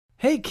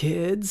Hey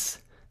kids,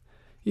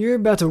 you're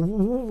about to...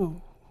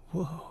 Whoa.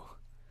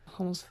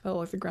 Almost felt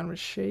like the ground was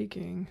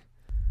shaking.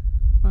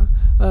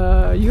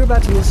 You're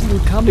about to listen to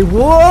a comedy...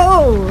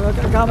 Whoa! A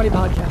comedy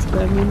podcast.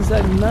 That means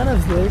that none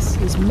of this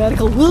is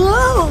medical...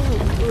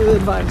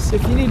 advice.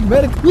 If you need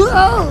medical...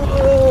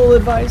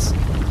 advice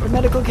or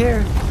medical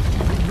care...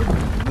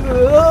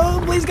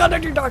 please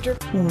contact your doctor.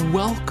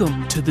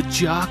 Welcome to the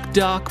Jock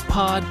Doc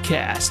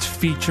Podcast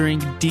featuring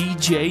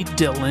DJ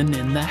Dylan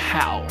in the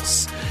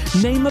house.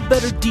 Name a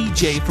better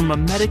DJ from a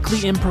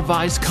medically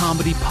improvised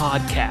comedy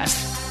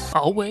podcast.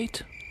 I'll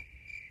wait.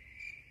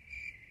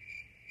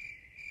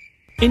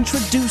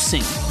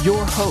 Introducing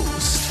your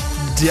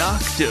host,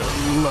 Dr.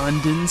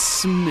 London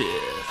Smith.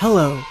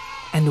 Hello,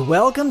 and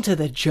welcome to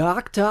the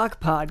Jock Doc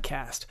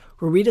Podcast,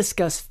 where we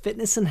discuss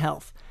fitness and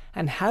health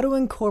and how to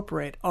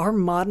incorporate our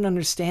modern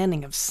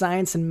understanding of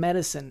science and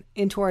medicine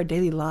into our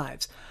daily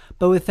lives,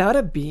 but without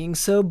it being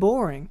so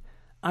boring.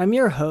 I'm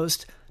your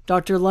host,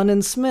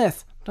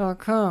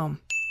 drlondonsmith.com.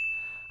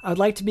 I would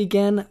like to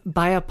begin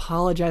by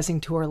apologizing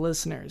to our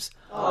listeners.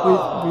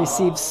 We've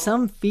received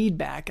some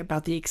feedback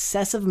about the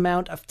excessive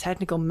amount of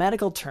technical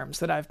medical terms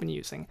that I've been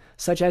using,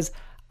 such as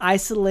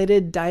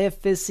isolated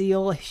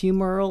diaphyseal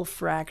humeral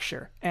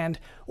fracture and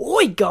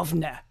 "Oi,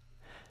 governor!"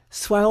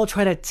 So I will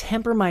try to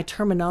temper my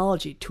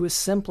terminology to a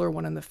simpler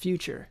one in the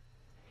future.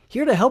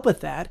 Here to help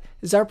with that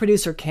is our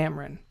producer,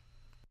 Cameron.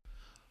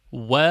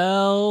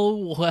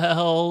 Well.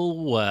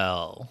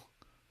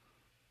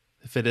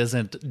 If it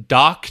isn't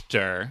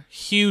Dr.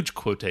 huge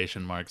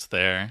quotation marks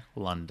there,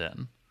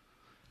 London.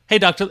 Hey,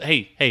 Dr.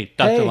 Hey,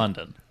 Dr.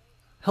 London.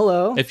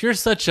 Hello. If you're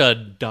such a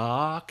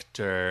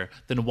doctor,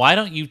 then why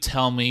don't you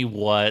tell me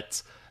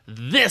what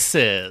this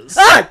is?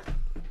 Ah!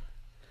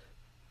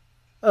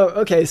 Oh,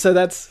 okay, so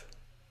that's...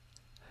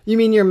 You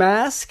mean your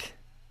mask?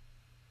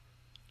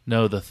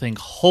 No, the thing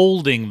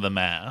holding the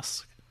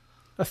mask.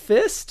 A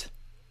fist?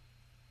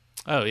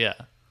 Oh, yeah.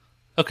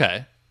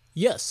 Okay.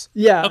 Yes.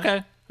 Yeah.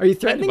 Okay. Are you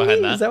threatening me?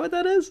 That. Is that what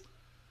that is?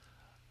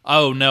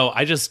 Oh, no,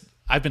 I just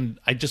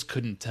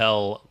couldn't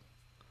tell.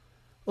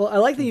 Well, I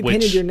like that you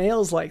painted your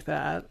nails like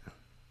that.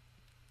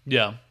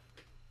 Yeah.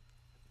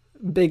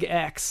 Big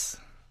X.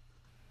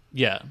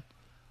 Yeah.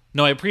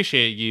 No, I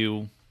appreciate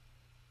you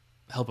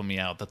helping me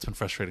out. That's been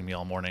frustrating me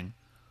all morning.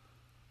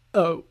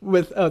 Oh,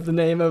 with the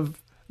name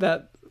of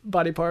that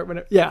body part.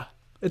 Yeah,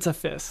 it's a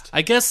fist.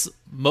 I guess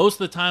most of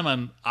the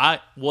time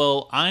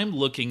I'm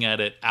looking at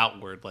it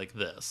outward like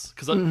this.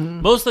 Because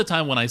most of the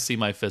time when I see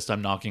my fist,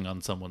 I'm knocking on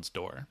someone's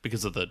door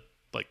because of the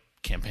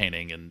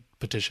campaigning and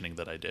petitioning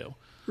that I do.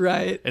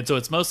 Right. And so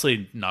it's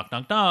mostly knock,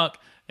 knock, knock.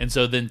 And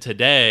so then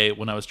today,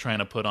 when I was trying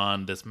to put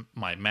on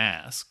my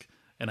mask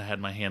and I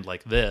had my hand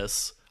like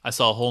this, I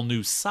saw a whole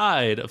new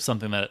side of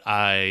something that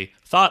I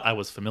thought I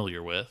was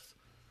familiar with.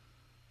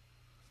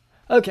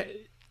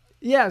 Okay.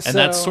 Yeah. And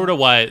that's sort of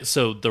why,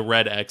 so the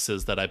red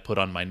X's that I put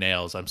on my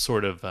nails, I'm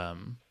sort of, I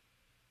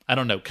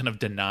don't know, kind of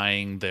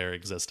denying their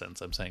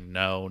existence. I'm saying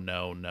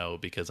no,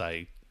 because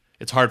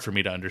it's hard for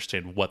me to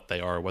understand what they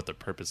are, what their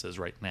purpose is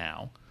right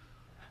now.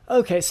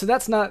 Okay, so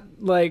that's not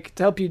to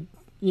help you,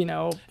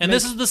 And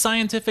this is the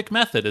scientific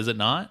method, is it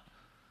not?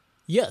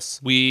 Yes.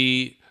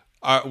 We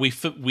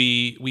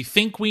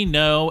think we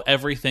know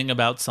everything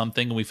about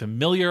something, and we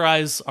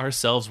familiarize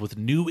ourselves with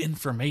new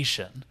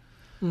information.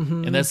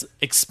 Mm-hmm. And this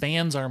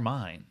expands our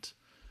mind.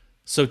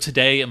 So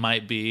today it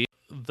might be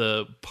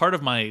the part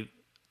of my,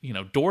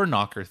 door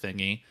knocker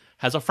thingy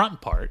has a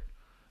front part.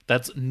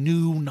 That's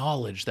new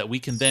knowledge that we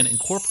can then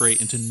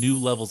incorporate into new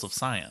levels of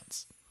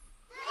science.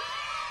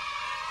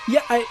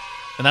 Yeah, And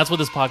that's what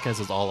this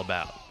podcast is all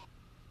about.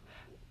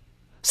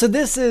 So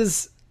this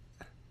is,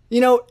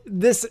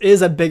 this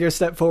is a bigger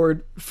step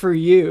forward for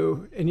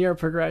you in your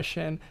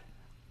progression.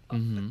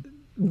 Mm-hmm.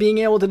 Being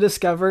able to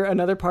discover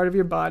another part of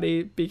your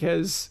body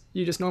because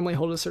you just normally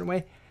hold it a certain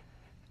way.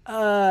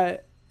 Yeah,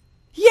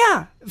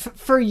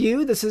 for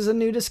you, this is a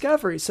new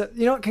discovery. So,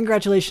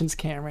 congratulations,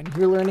 Cameron.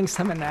 You're learning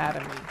some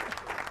anatomy.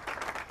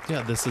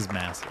 Yeah, this is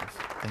massive.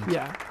 Thank you.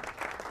 Yeah.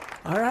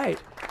 All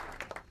right.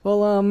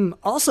 Well,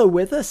 also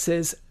with us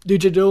is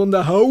DJ Dylan in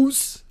the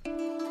house.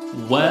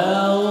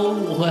 Well.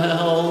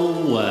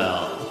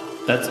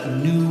 That's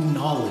new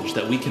knowledge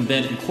that we can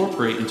then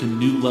incorporate into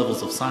new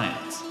levels of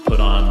science. Put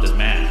on this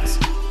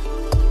mask.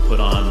 Put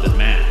on this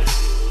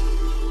mask.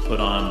 Put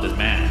on this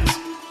mask.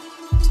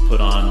 Put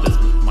on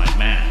my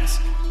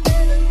mask.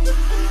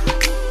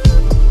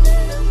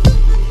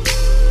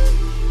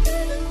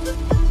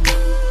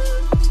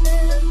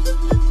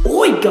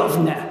 Oi,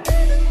 governor!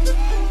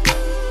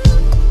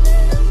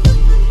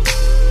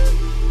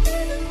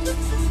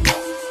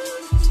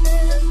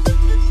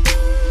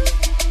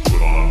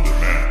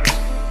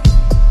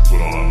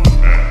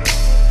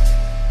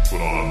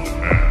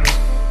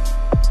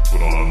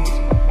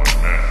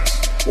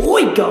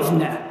 Oi,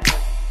 governor!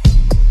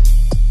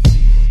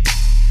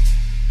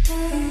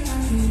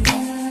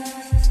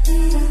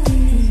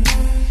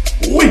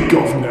 Oi,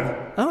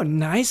 governor! Oh,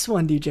 nice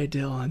one, DJ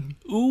Dylan.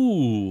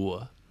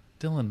 Ooh,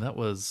 Dylan, that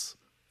was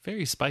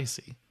very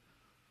spicy.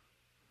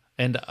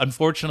 And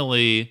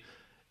unfortunately,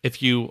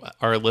 if you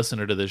are a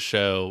listener to this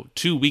show,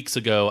 2 weeks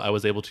ago, I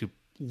was able to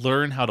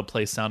learn how to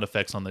play sound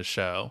effects on this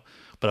show,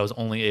 but I was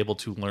only able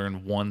to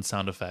learn one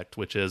sound effect,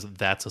 which is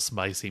 "that's a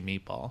spicy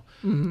meatball."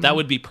 That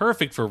would be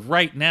perfect for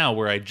right now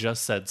where I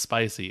just said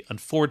spicy.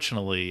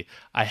 Unfortunately,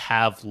 I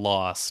have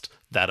lost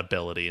that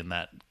ability in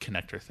that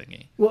connector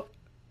thingy. Well,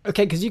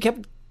 okay, because you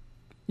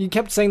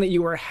kept saying that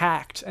you were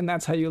hacked, and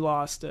that's how you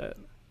lost it.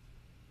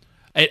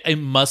 It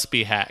must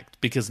be hacked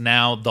because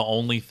now the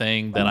only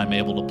thing that I'm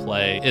able to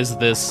play is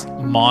this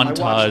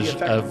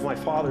montage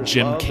of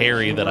Jim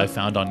Carrey that I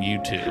found on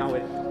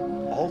YouTube.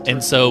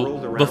 And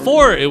so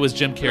before it was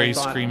Jim Carrey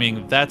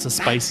screaming, "That's a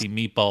spicy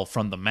meatball"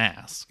 from The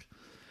Mask.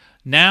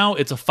 Now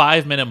it's a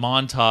 5-minute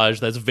montage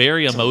that's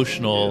very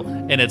emotional,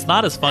 and it's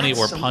not as funny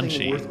or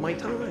punchy. Worth my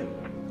time.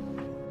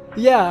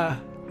 Yeah.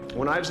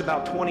 When I was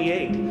about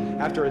 28,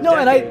 after a No,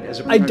 and decade as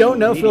a I don't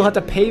know if we'll have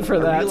comedian, to pay for I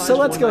that, realized so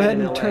let's one go night ahead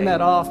in and LA, turn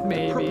that off, the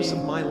maybe. purpose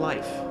of my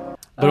life.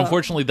 But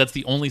unfortunately, that's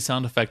the only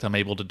sound effect I'm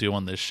able to do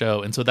on this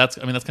show. And so that's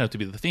going to have to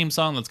be the theme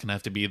song. That's going to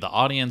have to be the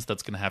audience.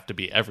 That's going to have to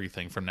be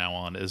everything from now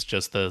on, is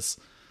just this.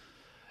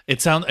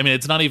 It's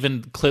not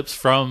even clips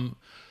from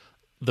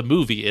the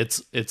movie.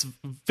 It's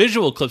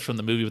visual clips from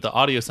the movie, but the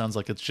audio sounds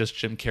like it's just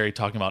Jim Carrey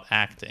talking about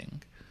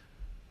acting.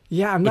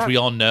 Yeah, which we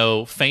all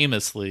know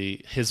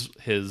famously his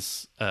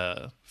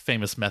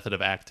famous method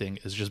of acting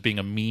is just being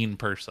a mean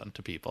person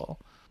to people.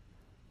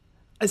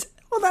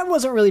 Well, that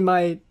wasn't really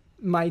my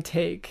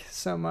take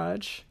so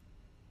much.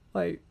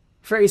 Like,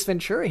 for Ace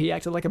Ventura, he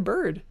acted like a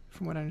bird,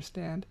 from what I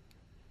understand.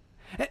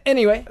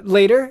 Anyway,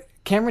 later,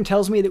 Cameron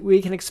tells me that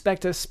we can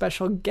expect a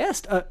special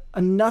guest,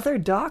 another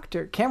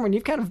doctor. Cameron,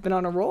 you've kind of been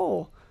on a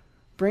roll.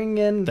 Bringing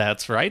in...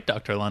 That's right,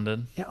 Dr.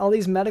 London. Yeah, all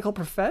these medical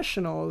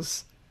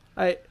professionals.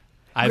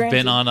 I've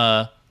been on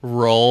a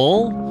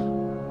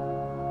roll.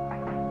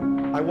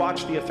 I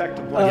watched the effect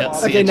of my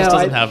father's it humor. just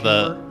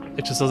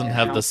doesn't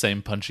have the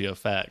same punchy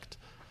effect.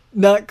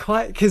 Not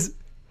quite, because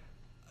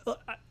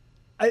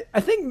I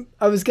think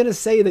I was going to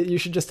say that you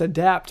should just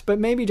adapt, but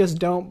maybe just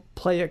don't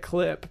play a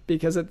clip,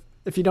 because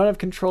if you don't have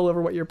control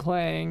over what you're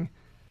playing...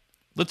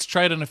 Let's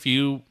try it in a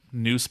few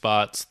new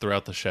spots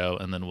throughout the show,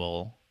 and then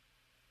we'll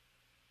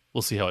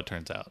see how it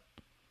turns out.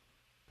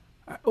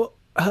 Well,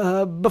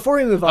 before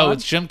we move on... Oh,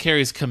 it's Jim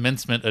Carrey's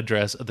commencement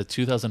address at the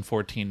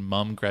 2014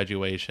 Mum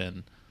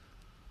graduation.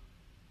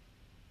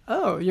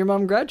 Oh, your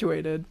mom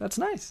graduated. That's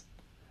nice.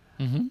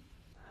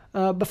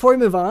 Mm-hmm. Before we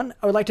move on,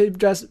 I would like to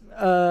address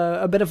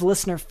a bit of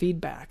listener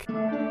feedback.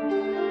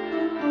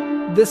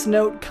 This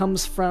note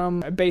comes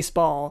from a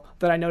baseball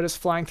that I noticed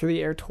flying through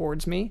the air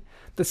towards me.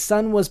 The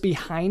sun was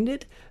behind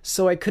it,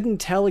 so I couldn't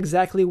tell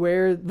exactly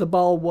where the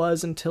ball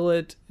was until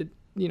it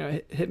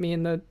hit me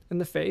in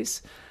the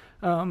face.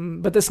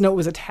 But this note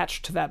was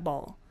attached to that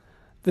ball.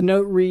 The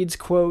note reads,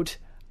 quote,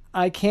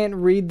 "I can't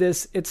read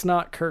this, it's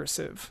not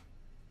cursive,"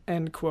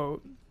 end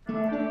quote.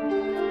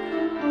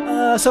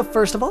 So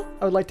first of all,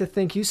 I would like to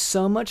thank you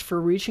so much for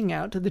reaching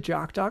out to the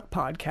Jock Doc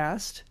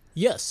podcast.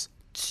 Yes.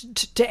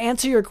 To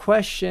answer your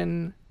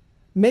question,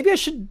 maybe I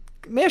should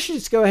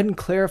just go ahead and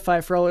clarify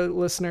for all the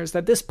listeners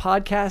that this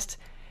podcast,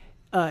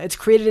 it's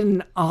created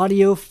in an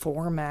audio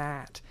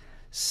format.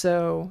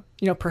 So,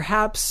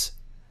 perhaps,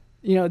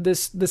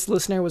 this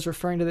listener was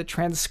referring to the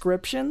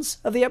transcriptions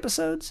of the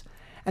episodes.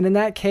 And in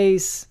that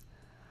case,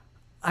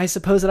 I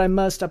suppose that I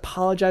must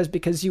apologize,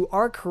 because you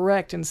are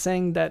correct in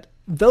saying that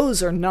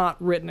those are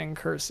not written in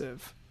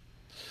cursive.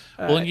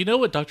 Well, and you know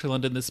what, Dr.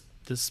 London,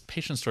 this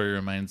patient story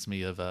reminds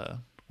me of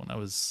when I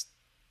was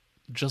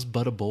just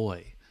but a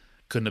boy.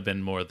 Couldn't have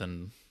been more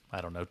than,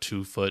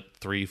 2 foot,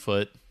 3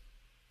 foot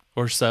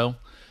or so.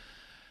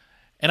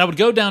 And I would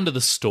go down to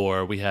the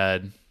store. We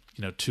had,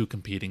 2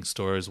 competing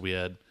stores. We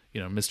had,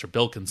 Mr.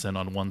 Bilkinson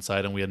on one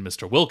side, and we had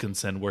Mr.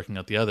 Wilkinson working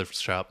at the other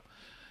shop.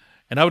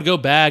 And I would go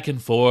back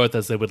and forth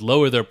as they would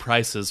lower their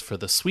prices for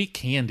the sweet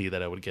candy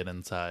that I would get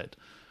inside.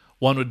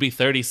 One would be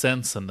 30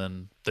 cents, and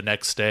then the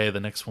next day, the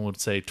next one would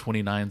say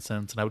 29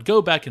 cents. And I would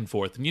go back and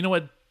forth. And you know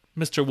what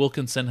Mr.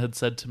 Wilkinson had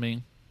said to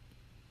me?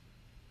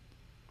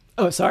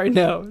 Oh, sorry.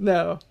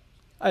 No.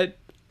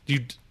 Do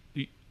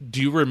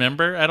you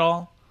remember at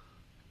all?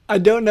 I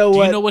don't know Do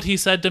you know what he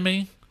said to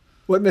me?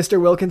 What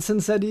Mr. Wilkinson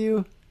said to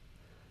you?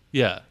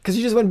 Yeah. Because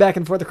you just went back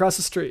and forth across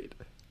the street.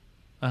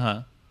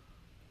 Uh-huh.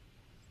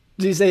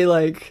 Did you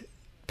say,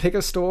 pick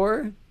a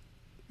store?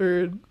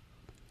 Or...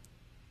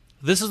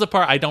 This is the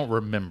part I don't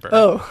remember.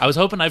 Oh. I was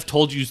hoping I've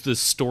told you this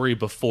story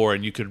before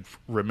and you could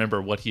remember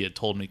what he had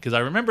told me, because I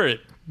remember it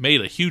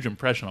made a huge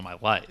impression on my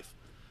life.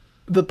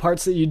 The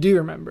parts that you do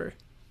remember.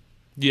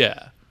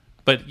 Yeah.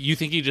 But you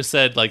think he just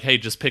said, hey,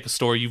 just pick a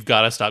store, you've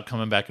got to stop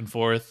coming back and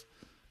forth?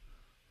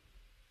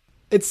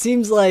 It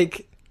seems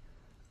like,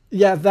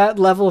 that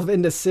level of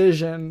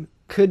indecision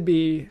could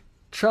be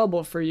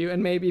trouble for you,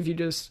 and maybe if you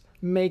just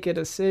make a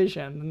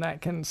decision, then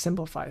that can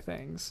simplify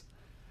things.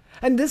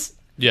 And this...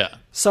 Yeah.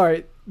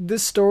 Sorry,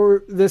 this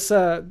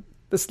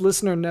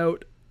listener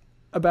note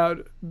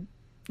about,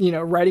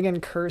 writing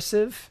in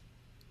cursive,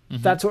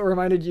 that's what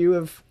reminded you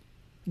of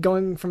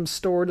going from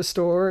store to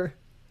store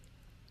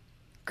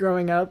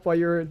growing up while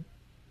you were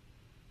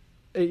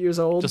 8 years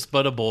old. Just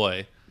but a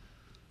boy.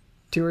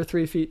 2 or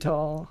 3 feet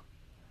tall.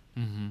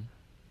 Mm-hmm.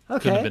 Okay.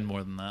 Couldn't have been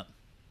more than that.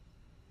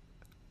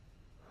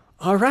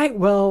 All right.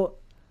 Well,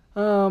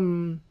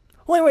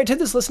 anyway, to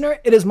this listener,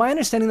 it is my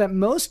understanding that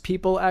most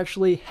people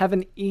actually have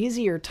an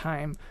easier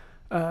time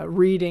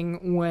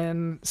reading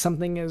when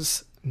something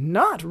is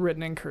not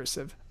written in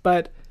cursive.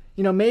 But,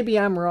 maybe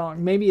I'm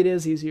wrong. Maybe it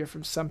is easier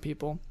for some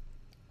people.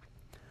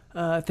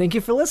 Thank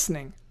you for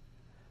listening.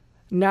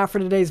 Now for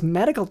today's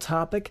medical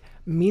topic,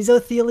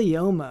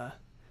 mesothelioma.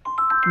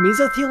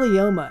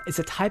 Mesothelioma is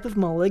a type of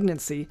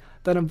malignancy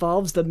that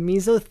involves the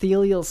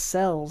mesothelial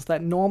cells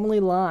that normally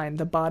line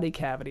the body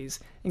cavities,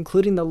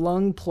 including the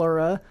lung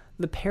pleura,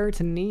 the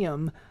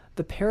peritoneum,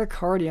 the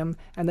pericardium,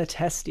 and the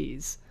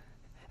testes.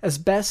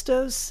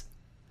 Asbestos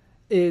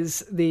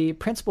is the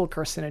principal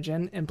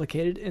carcinogen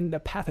implicated in the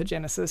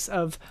pathogenesis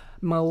of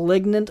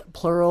malignant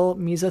pleural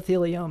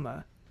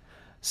mesothelioma.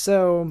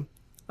 So,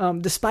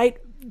 despite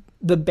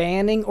the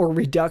banning or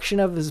reduction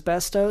of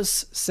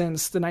asbestos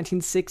since the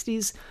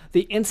 1960s,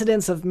 the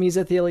incidence of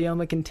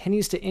mesothelioma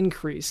continues to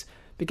increase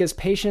because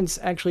patients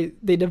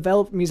they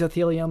develop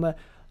mesothelioma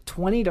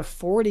 20 to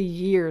 40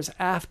 years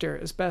after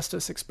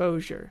asbestos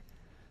exposure.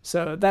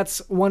 So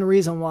that's one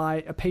reason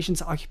why a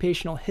patient's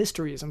occupational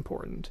history is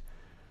important.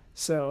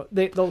 So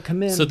they'll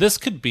come in. So this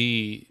could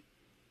be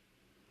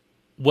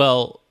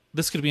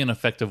an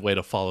effective way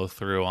to follow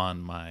through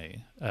on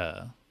my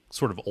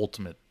sort of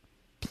ultimate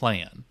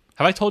plan.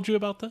 Have I told you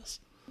about this?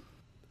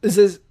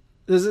 Does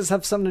this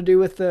have something to do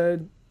with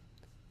the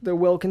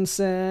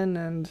Wilkinson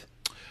and?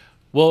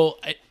 Well,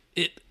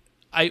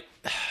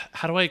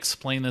 how do I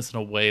explain this in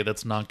a way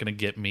that's not going to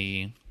get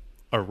me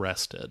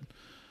arrested?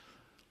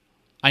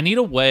 I need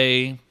a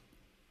way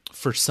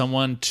for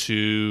someone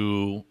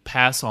to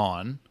pass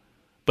on,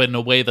 but in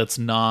a way that's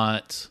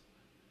not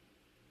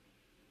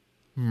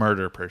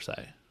murder per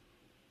se.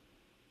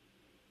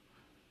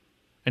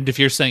 And if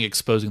you're saying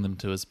exposing them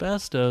to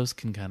asbestos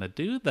can kind of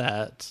do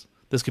that,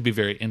 this could be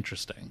very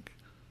interesting.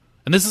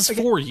 And this is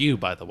for you,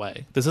 by the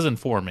way. This isn't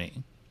for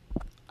me.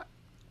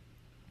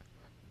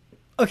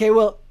 Okay,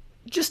 well,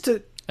 just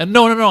to... And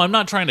no, I'm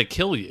not trying to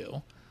kill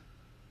you.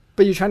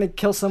 But you're trying to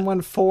kill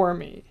someone for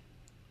me.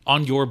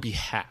 On your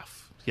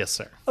behalf. Yes,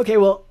 sir. Okay,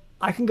 well,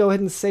 I can go ahead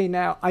and say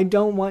now, I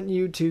don't want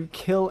you to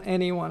kill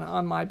anyone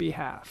on my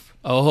behalf.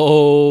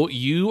 Oh,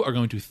 you are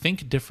going to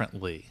think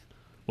differently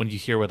when you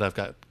hear what I've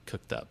got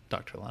cooked up,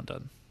 Dr.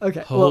 London.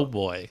 Okay. Oh,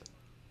 boy.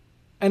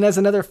 And as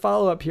another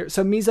follow-up here,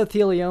 so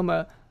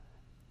mesothelioma,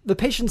 the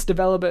patients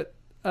develop it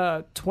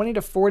 20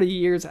 to 40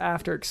 years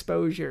after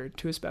exposure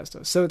to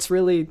asbestos. So it's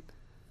really,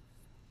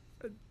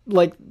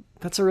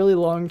 that's a really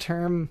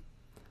long-term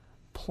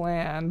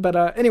plan.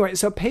 But anyway,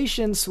 so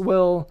patients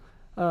will,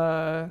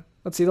 they'll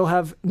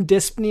have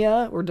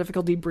dyspnea or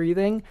difficulty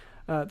breathing.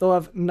 They'll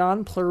have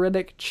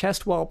non-pleuritic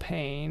chest wall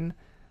pain.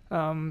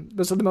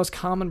 Those are the most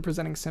common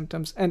presenting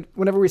symptoms. And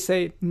whenever we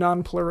say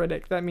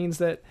non-pleuritic, that means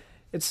that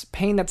it's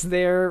pain that's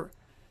there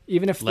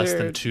even if less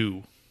they're... than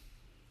 2.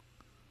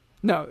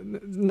 No,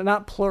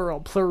 not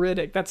plural.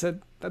 Pleuritic.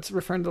 That's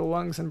referring to the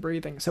lungs and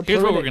breathing. So here's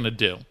pleuritic. what we're going to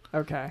do.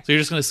 Okay. So you're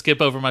just going to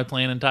skip over my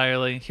plan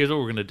entirely? Here's what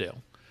we're going to do.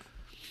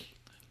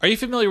 Are you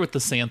familiar with the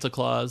Santa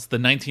Claus, the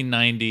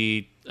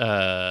 1990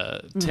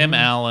 Tim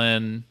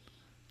Allen,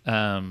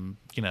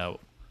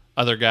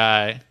 other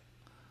guy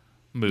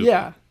movie?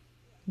 Yeah,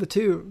 the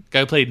two. Guy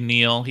who played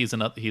Neil. He's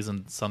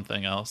in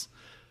something else.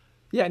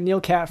 Yeah,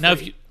 Neil Caffrey. Now,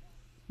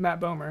 Matt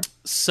Bomer.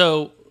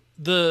 So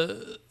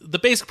the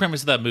basic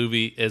premise of that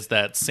movie is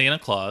that Santa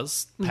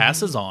Claus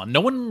passes on. No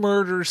one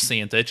murders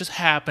Santa. It just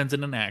happens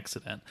in an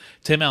accident.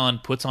 Tim Allen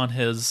puts on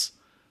his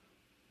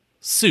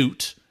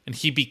suit, and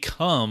he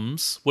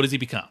becomes... What does he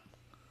become?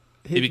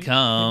 He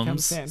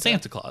becomes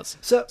Santa Claus.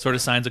 So, sort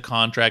of signs a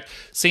contract.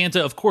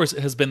 Santa, of course,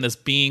 has been this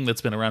being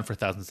that's been around for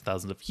thousands and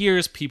thousands of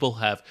years. People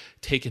have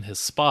taken his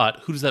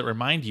spot. Who does that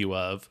remind you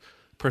of?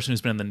 Person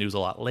who's been in the news a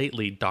lot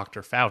lately,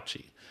 Dr.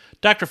 Fauci.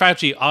 Dr.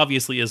 Fauci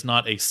obviously is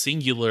not a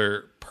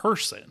singular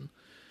person.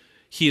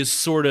 He is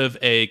sort of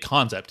a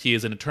concept. He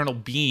is an eternal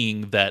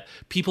being that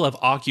people have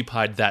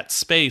occupied that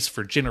space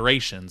for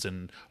generations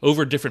and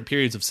over different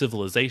periods of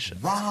civilization.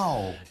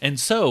 Wow. And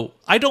so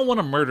I don't want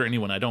to murder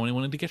anyone. I don't want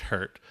anyone to get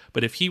hurt.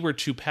 But if he were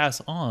to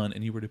pass on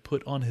and you were to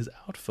put on his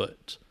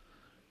outfit,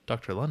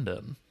 Dr.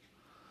 London,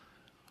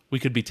 we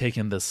could be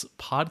taking this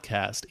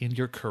podcast and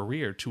your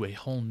career to a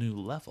whole new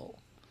level.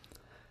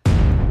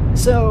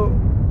 So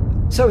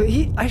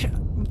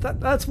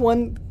that's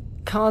one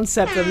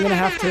concept that I'm going to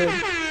have to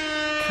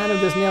kind of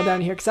just nail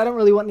down here because I don't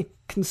really want any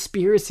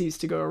conspiracies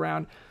to go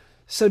around.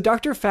 So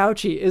Dr.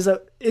 Fauci is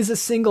a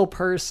single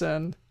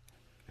person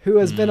who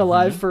has been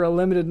alive for a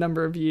limited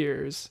number of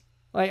years.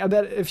 Like, I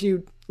bet if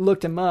you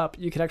looked him up,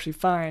 you could actually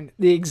find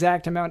the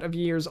exact amount of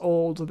years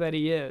old that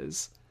he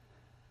is.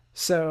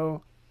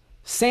 So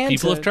Santa...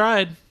 People have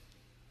tried.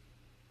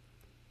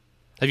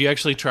 Have you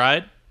actually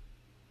tried?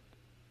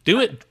 Do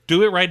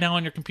it right now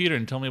on your computer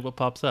and tell me what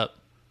pops up.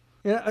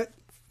 Yeah,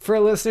 for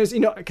listeners,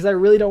 because I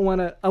really don't want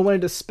to... I want to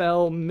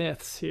dispel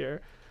myths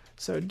here.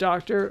 So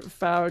Dr.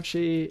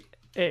 Fauci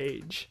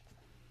age.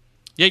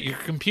 Yeah, your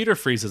computer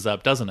freezes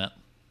up, doesn't it?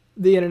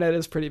 The internet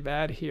is pretty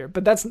bad here,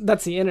 but that's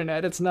the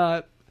internet. It's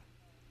not.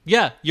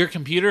 Yeah, your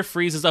computer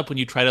freezes up when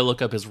you try to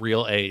look up his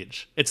real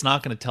age. It's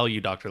not going to tell you,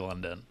 Dr.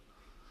 London.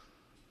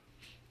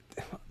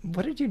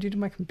 What did you do to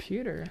my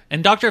computer?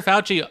 And Dr.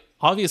 Fauci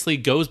obviously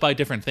goes by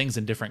different things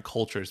in different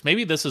cultures.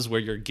 Maybe this is where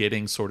you're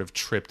getting sort of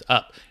tripped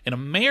up. In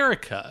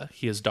America,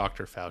 he is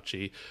Dr.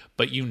 Fauci,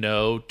 but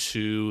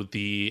to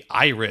the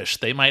Irish,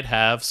 they might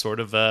have sort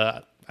of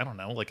a, I don't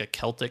know, like a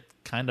Celtic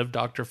kind of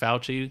Dr.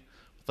 Fauci,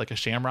 with like a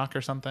shamrock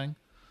or something.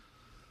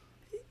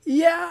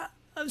 Yeah.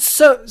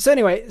 So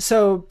anyway,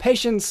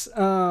 patients.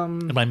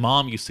 And my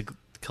mom used to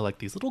collect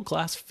these little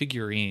glass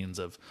figurines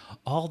of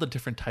all the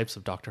different types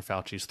of Dr.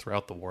 Fauci's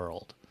throughout the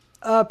world.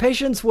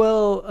 Patients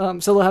will,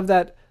 so they'll have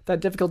that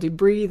difficulty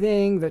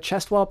breathing, the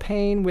chest wall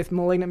pain with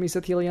malignant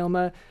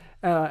mesothelioma,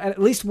 and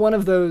at least one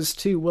of those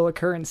two will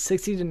occur in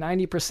 60 to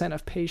 90%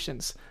 of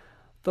patients.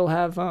 They'll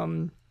have,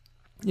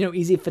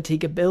 easy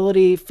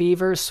fatigability,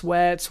 fever,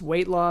 sweats,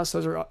 weight loss.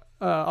 Those are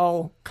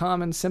all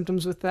common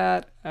symptoms with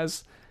that,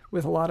 as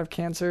with a lot of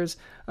cancers.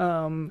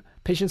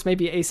 Patients may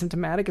be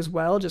asymptomatic as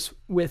well, just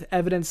with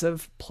evidence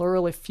of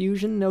pleural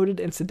effusion noted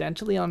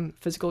incidentally on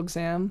physical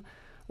exam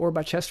or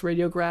by chest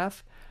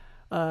radiograph.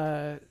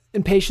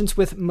 In patients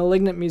with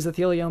malignant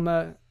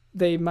mesothelioma,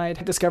 they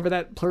might discover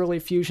that pleural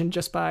effusion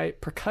just by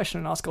percussion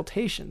and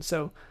auscultation,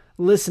 so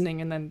listening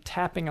and then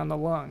tapping on the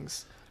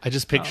lungs. I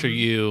just picture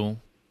you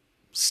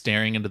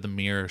staring into the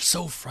mirror,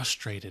 so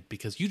frustrated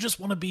because you just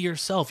want to be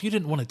yourself. You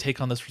didn't want to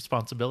take on this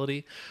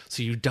responsibility,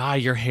 so you dye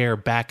your hair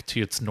back to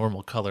its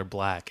normal color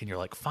black, and you're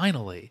like,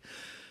 finally.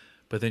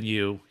 But then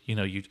you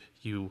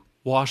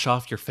wash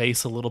off your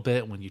face a little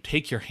bit. When you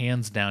take your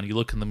hands down, you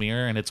look in the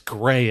mirror, and it's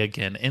gray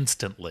again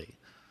instantly.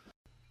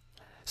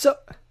 So,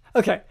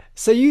 okay,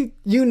 so you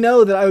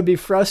know that I would be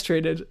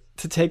frustrated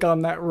to take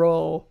on that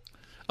role.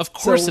 Of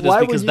course So it is,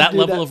 why because would you that do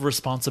level that? of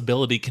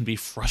responsibility can be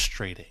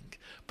frustrating.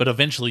 But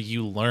eventually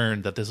you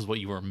learn that this is what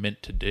you were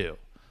meant to do.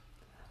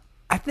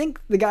 I think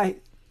the guy...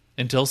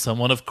 Until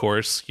someone, of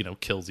course,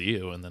 kills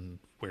you and then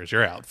wears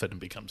your outfit and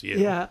becomes you.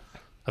 Yeah.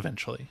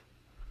 Eventually.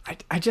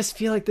 I just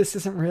feel like this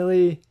isn't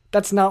really...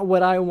 That's not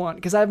what I want,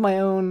 because I have my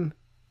own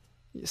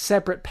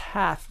separate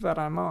path that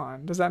I'm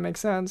on. Does that make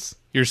sense?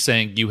 You're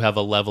saying you have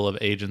a level of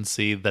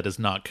agency that is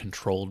not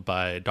controlled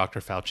by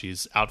Dr.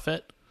 Fauci's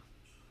outfit?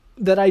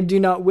 That I do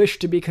not wish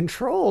to be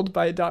controlled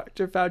by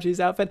Dr.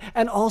 Fauci's outfit.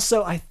 And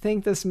also, I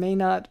think this may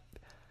not...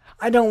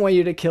 I don't want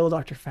you to kill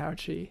Dr.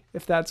 Fauci,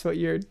 if that's what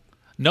you're...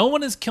 No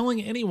one is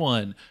killing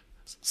anyone.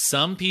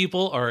 Some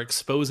people are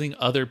exposing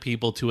other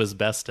people to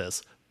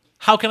asbestos.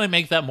 How can I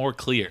make that more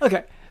clear?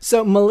 Okay,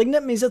 so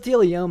malignant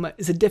mesothelioma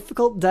is a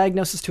difficult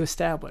diagnosis to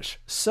establish.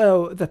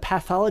 So the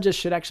pathologist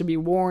should actually be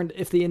warned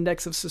if the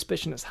index of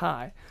suspicion is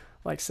high.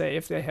 Like, say,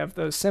 if they have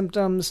those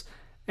symptoms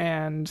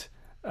and...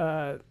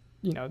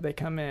 they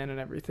come in and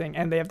everything,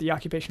 and they have the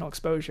occupational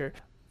exposure.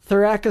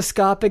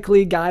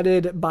 Thoracoscopically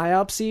guided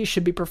biopsy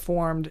should be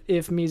performed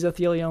if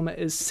mesothelioma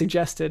is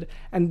suggested,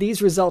 and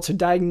these results are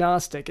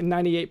diagnostic in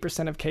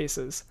 98% of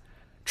cases.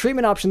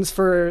 Treatment options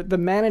for the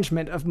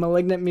management of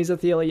malignant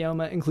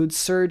mesothelioma include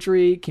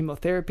surgery,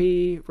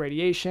 chemotherapy,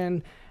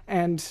 radiation,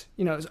 and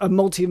a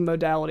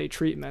multimodality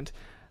treatment.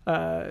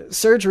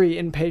 Surgery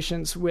in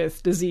patients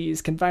with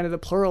disease confined to the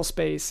pleural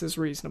space is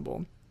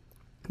reasonable.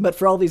 But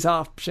for all these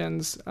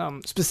options,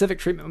 specific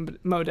treatment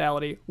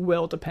modality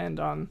will depend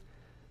on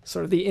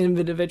sort of the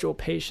individual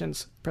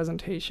patient's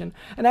presentation.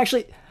 And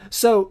actually,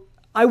 so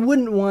I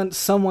wouldn't want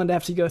someone to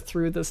have to go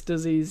through this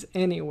disease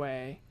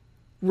anyway,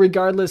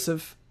 regardless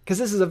of, because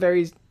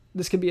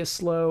this could be a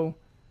slow,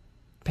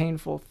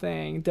 painful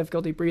thing,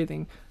 difficulty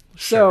breathing.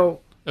 Sure.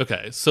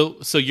 Okay, so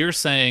you're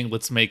saying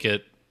let's make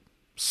it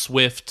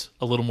swift,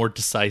 a little more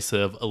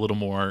decisive, a little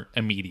more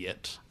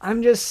immediate.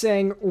 I'm just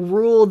saying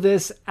rule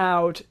this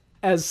out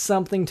as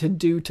something to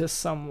do to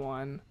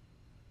someone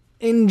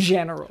in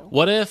general.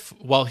 What if,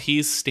 while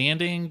he's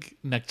standing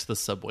next to the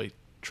subway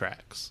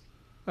tracks,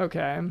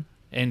 Okay.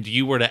 and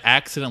you were to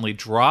accidentally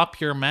drop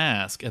your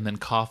mask and then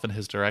cough in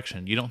his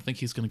direction, you don't think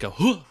he's going to go,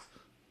 huh?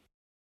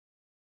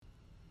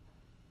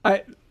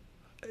 And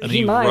then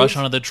you rush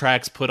onto the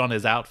tracks, put on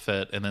his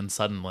outfit, and then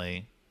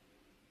suddenly...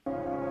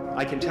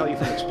 I can tell you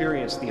from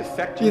experience, the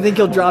effect You think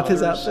he'll drop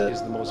his others outfit?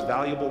 is the most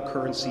valuable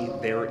currency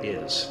there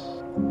is.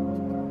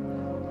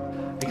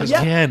 Because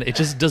Yeah. again, it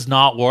just does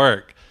not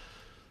work.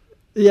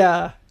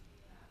 Yeah.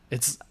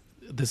 This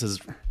is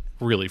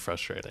really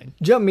frustrating.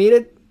 Do you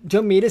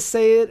want me to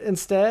say it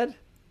instead?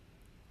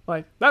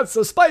 Like, that's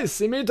a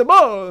spicy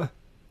meatball.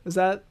 Is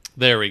that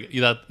There we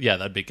go.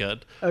 That'd be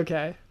good.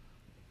 okay?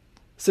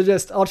 So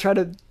I'll try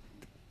to,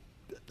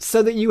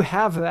 so that you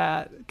have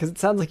that, because it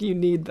sounds like you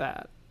need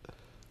that.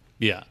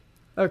 Yeah.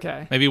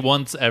 Okay. Maybe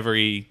once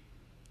every,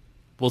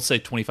 we'll say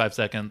 25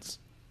 seconds.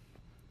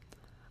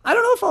 I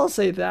don't know if I'll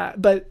say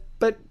that, but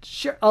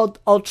sure,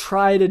 I'll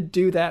try to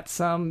do that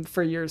some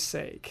for your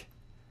sake.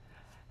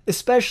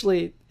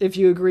 Especially if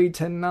you agree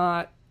to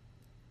not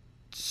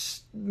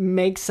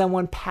make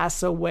someone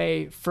pass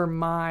away for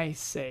my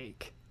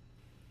sake.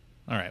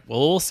 All right. Well,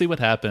 we'll see what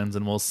happens,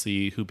 and we'll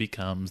see who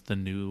becomes the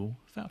new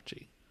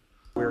Fauci.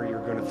 Where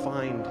you're going to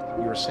find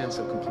your sense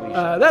of completion.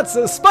 That's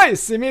a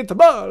spicy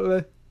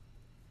meatball.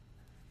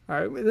 All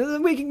right,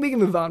 we can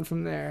move on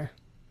from there.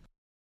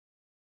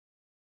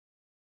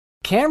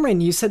 Cameron,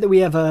 you said that we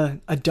have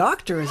a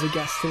doctor as a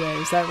guest today.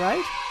 Is that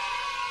right?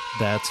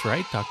 That's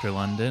right, Dr.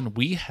 London.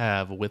 We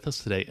have with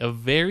us today a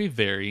very,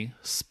 very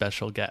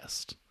special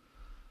guest.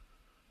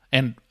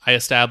 And I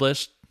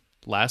established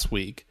last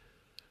week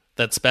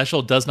that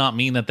special does not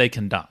mean that they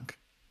can dunk.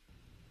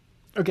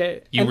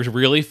 Okay. You were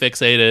really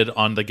fixated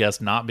on the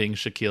guest not being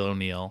Shaquille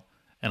O'Neal,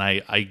 and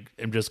I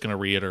am just going to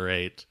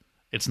reiterate,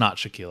 it's not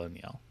Shaquille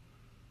O'Neal.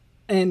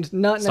 And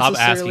not Stop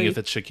necessarily... asking if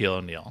it's Shaquille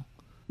O'Neal.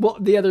 Well,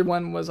 the other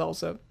one was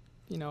also,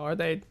 are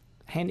they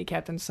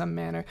handicapped in some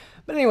manner?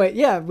 But anyway,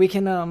 yeah, we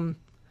can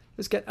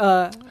just get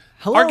hello.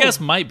 Our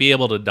guest might be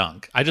able to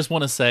dunk. I just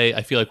want to say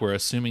I feel like we're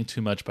assuming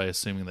too much by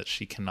assuming that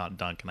she cannot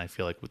dunk, and I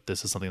feel like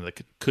this is something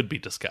that could be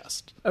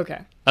discussed.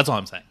 Okay. That's all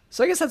I'm saying.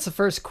 So I guess that's the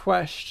first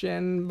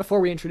question before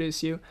we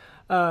introduce you.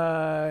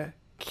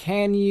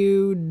 Can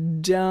you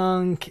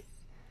dunk?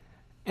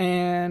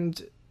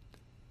 And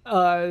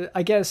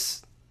I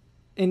guess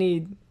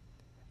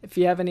if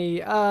you have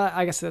any,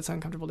 I guess that's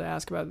uncomfortable to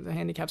ask about the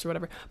handicaps or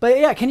whatever. But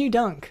yeah, can you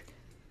dunk?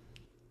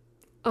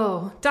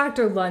 Oh,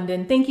 Dr.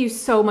 London, thank you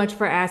so much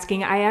for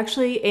asking. I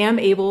actually am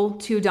able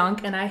to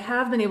dunk, and I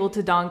have been able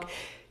to dunk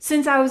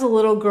since I was a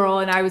little girl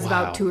and I was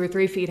about 2 or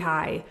 3 feet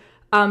high.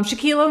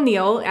 Shaquille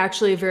O'Neal,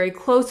 actually a very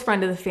close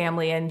friend of the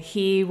family, and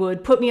he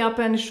would put me up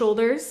on his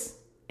shoulders,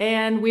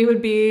 and we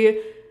would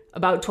be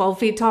about 12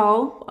 feet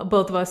tall,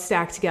 both of us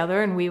stacked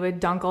together, and we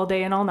would dunk all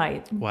day and all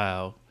night.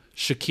 Wow.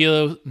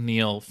 Shaquille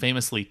O'Neal,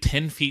 famously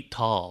 10 feet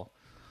tall.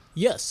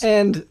 Yes.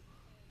 And,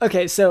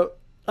 okay, so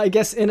I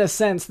guess in a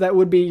sense that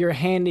would be your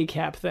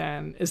handicap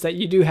then, is that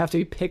you do have to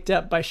be picked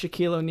up by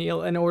Shaquille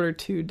O'Neal in order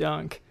to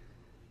dunk.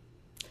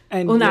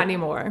 And well, not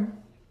anymore.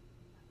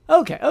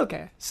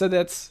 Okay. So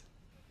that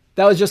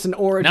was just an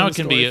origin Now it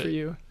can story be for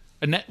you.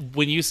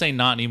 When you say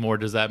not anymore,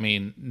 does that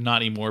mean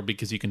not anymore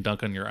because you can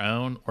dunk on your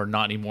own, or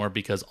not anymore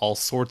because all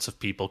sorts of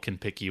people can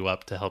pick you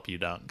up to help you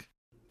dunk?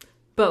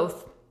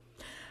 Both.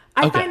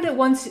 I find that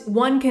once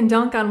one can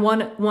dunk on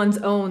one's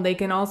own, they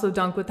can also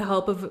dunk with the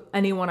help of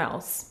anyone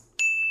else.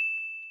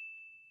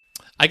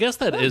 I guess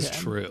that is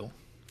true.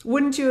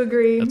 Wouldn't you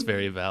agree? That's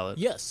very valid.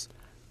 Yes.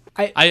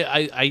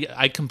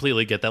 I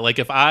completely get that. Like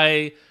if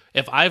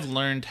I've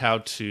learned how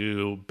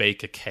to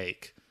bake a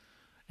cake,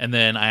 and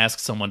then I ask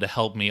someone to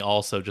help me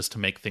also just to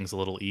make things a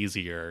little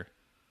easier,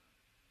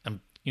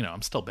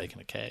 I'm still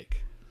baking a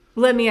cake.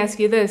 Let me ask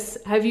you this.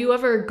 Have you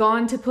ever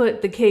gone to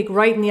put the cake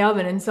right in the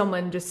oven and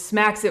someone just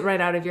smacks it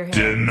right out of your hands?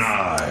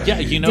 Denied. Yeah,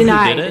 you know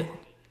Denied. who did it?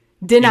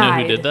 Denied. You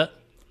know who did that?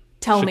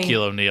 Tell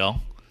Shaquille me.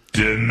 O'Neal.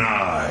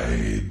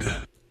 Denied.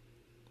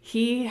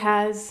 He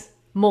has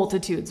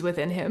multitudes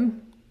within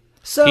him.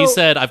 So He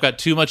said, I've got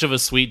too much of a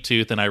sweet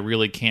tooth and I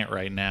really can't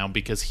right now,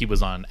 because he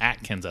was on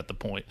Atkins at the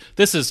point.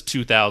 This is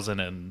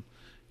 2002,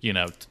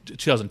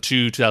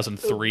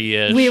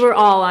 2003-ish. We were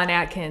all on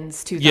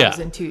Atkins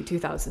 2002,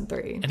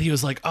 2003. And he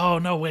was like, oh,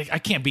 no, wait, I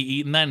can't be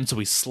eating that. And so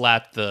he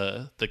slapped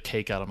the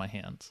cake out of my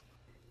hands.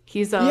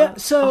 He's Yeah, a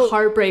so-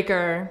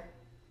 heartbreaker,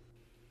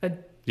 a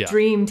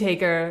dream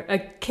taker, a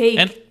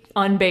cake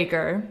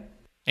unbaker.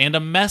 And a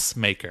mess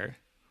maker.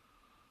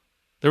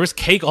 There was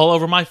cake all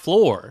over my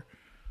floor.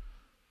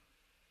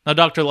 Now,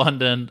 Dr.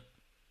 London,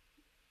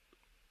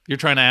 you're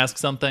trying to ask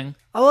something?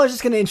 I was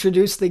just going to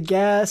introduce the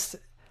guest,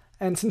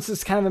 and since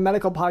it's kind of a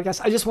medical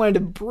podcast, I just wanted to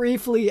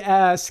briefly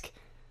ask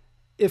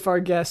if our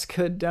guest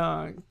could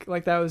dunk.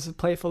 Like that was a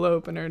playful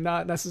opener,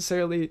 not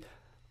necessarily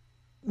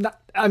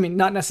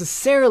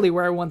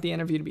where I want the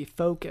interview to be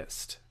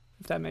focused,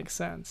 if that makes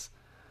sense.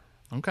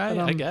 Okay,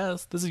 But, I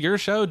guess. This is your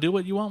show. Do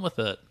what you want with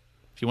it.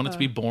 If you want it to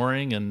be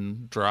boring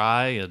and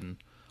dry and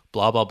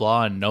blah, blah,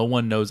 blah, and no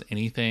one knows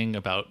anything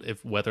about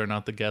whether or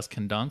not the guest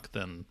can dunk,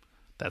 then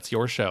that's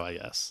your show, I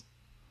guess.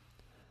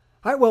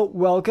 All right, well,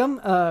 welcome.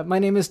 My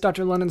name is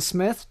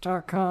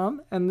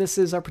drlondonsmith.com, and this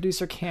is our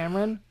producer,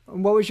 Cameron.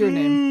 What was your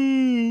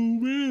name? Oh,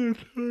 man,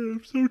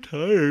 I'm so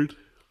tired.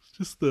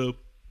 Just the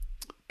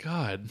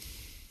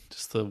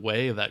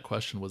way that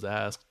question was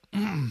asked.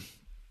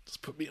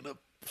 Just put me in a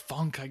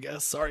funk, I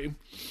guess. Sorry,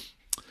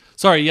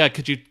 yeah,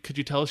 could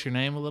you tell us your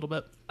name a little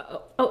bit?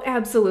 Oh,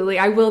 absolutely.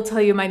 I will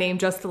tell you my name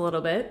just a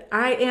little bit.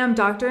 I am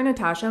Dr.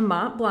 Natasha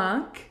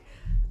Montblanc.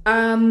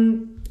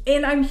 And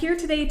I'm here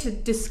today to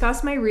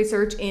discuss my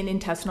research in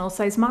intestinal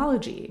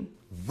seismology.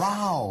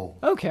 Wow.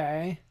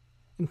 Okay.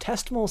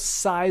 Intestinal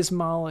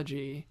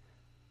seismology.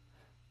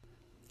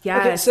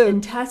 Yes, Okay, so-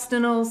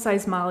 intestinal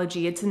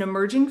seismology. It's an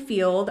emerging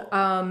field.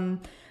 I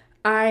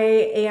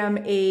am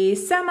a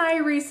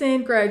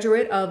semi-recent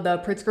graduate of the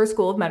Pritzker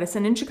School of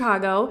Medicine in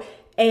Chicago.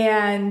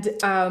 And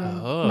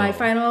during my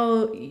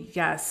final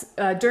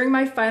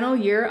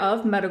year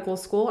of medical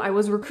school, I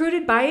was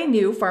recruited by a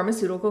new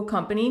pharmaceutical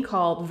company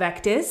called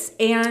Vectis.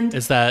 And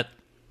Is that...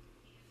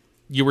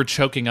 You were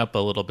choking up a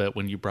little bit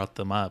when you brought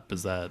them up.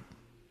 Is that...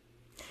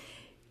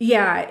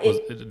 yeah,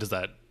 Does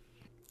that...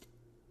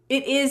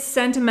 It is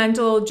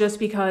sentimental just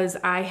because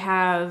I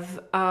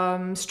have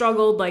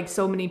struggled like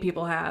so many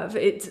people have.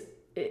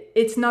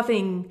 It's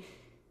nothing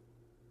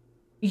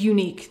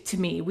unique to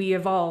me. We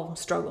have all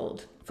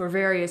struggled for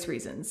various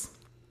reasons.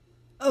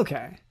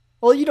 Okay.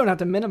 Well, you don't have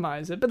to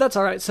minimize it, but that's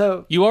all right.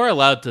 So You are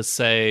allowed to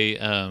say,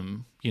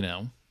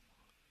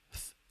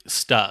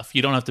 stuff.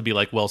 You don't have to be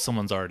like, well,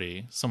 someone's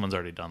already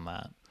done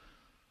that.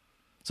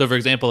 So, for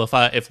example, if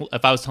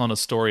I was telling a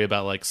story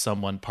about like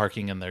someone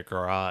parking in their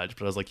garage,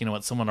 but I was like, you know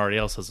what, someone already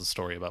else has a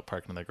story about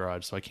parking in their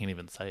garage, so I can't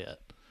even say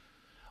it.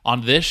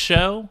 On this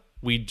show,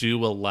 we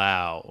do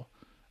allow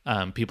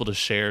people to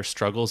share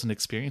struggles and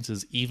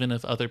experiences, even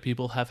if other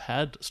people have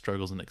had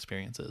struggles and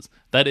experiences.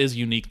 That is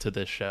unique to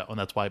this show, and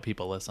that's why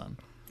people listen.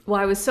 Well,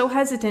 I was so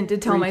hesitant to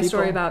tell my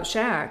story about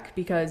Shaq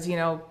because,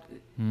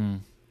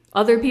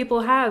 other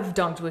people have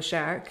dunked with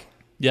Shaq.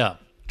 Yeah.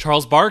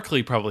 Charles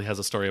Barkley probably has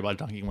a story about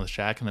dunking with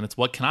Shaq, and then it's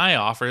what can I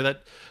offer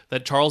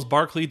that Charles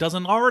Barkley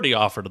doesn't already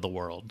offer to the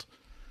world?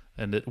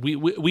 And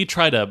we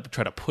try to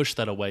push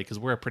that away because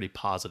we're a pretty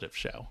positive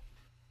show.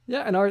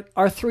 yeah, and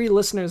our 3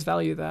 listeners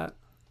value that.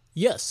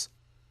 Yes.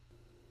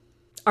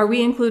 Are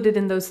we included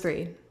in those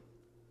 3?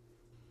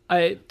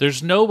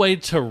 There's no way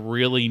to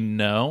really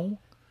know.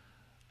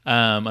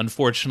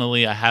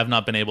 Unfortunately, I have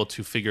not been able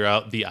to figure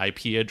out the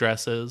IP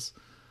addresses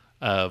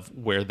of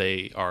where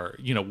they are,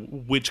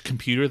 which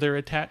computer they're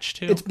attached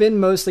to. It's been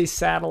mostly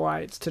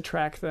satellites to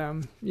track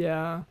them.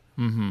 Yeah.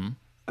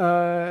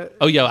 I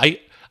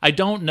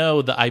don't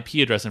know the IP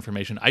address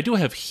information. I do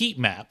have heat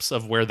maps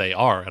of where they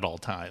are at all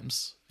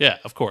times. Yeah,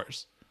 of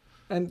course.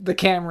 And the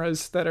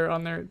cameras that are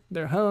on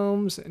their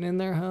homes and in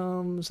their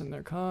homes and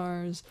their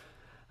cars.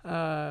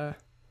 But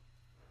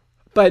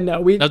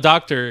no, we don't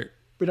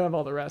have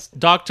all the rest.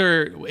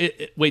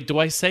 Wait, do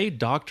I say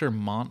Dr.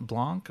 Mont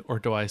Blanc or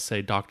do I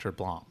say Dr.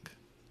 Blanc?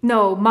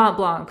 No, Mont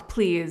Blanc,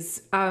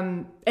 please.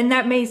 And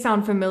that may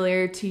sound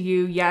familiar to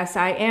you. Yes,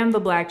 I am the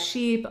black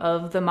sheep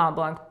of the Mont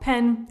Blanc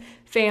pen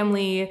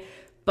family,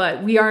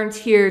 but we aren't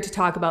here to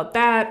talk about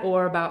that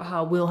or about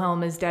how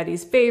Wilhelm is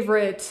Daddy's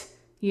favorite.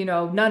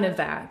 None of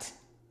that.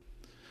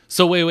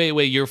 So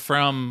wait. You're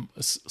from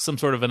some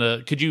sort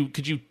of could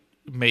you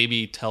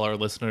maybe tell our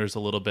listeners a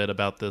little bit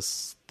about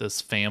this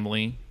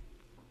family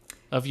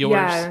of yours?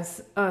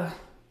 Yes.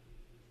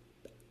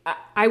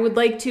 I would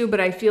like to, but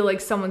I feel like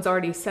someone's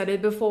already said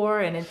it before,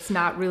 and it's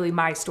not really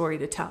my story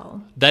to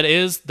tell.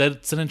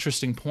 That's an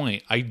interesting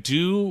point. I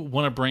do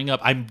want to bring up,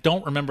 I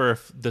don't remember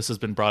if this has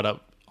been brought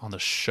up on the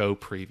show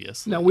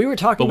previously. No, we were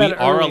talking about it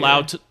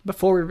earlier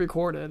before we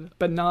recorded,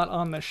 but not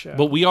on the show.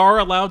 But we are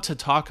allowed to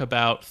talk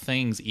about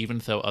things even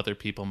though other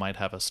people might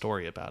have a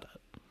story about it.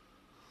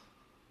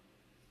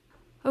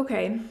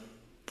 Okay,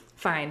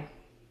 fine.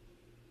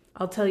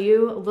 I'll tell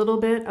you a little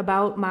bit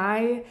about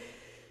my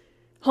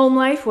home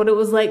life, what it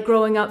was like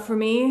growing up for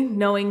me,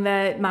 knowing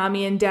that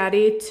Mommy and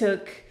Daddy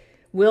took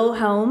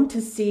Wilhelm to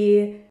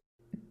see,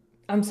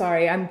 I'm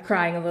sorry, I'm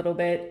crying a little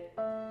bit,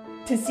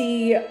 to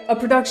see a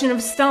production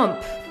of Stomp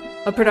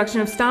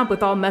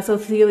with all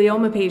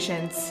mesothelioma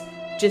patients,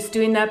 just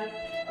doing the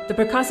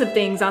percussive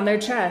things on their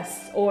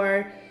chests,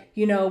 or,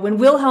 when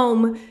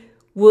Wilhelm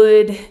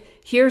would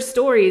hear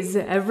stories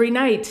every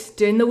night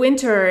during the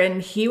winter,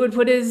 and he would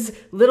put his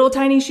little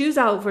tiny shoes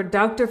out for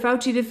Dr.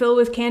 Fauci to fill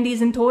with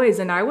candies and toys,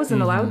 and I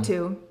wasn't allowed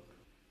to.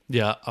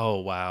 Yeah. Oh,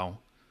 wow.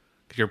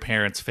 Your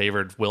parents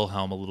favored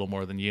Wilhelm a little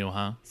more than you,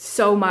 huh?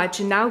 So much.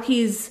 And now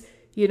he's,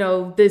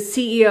 the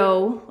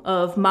CEO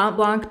of Mont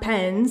Blanc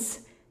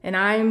Pens, and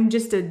I'm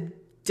just a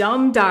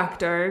dumb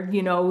doctor,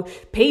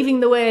 paving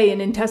the way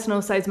in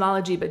intestinal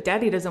seismology, but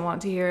Daddy doesn't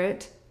want to hear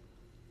it.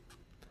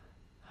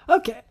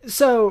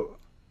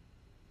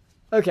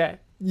 Okay,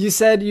 you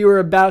said you were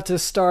about to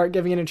start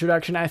giving an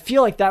introduction. I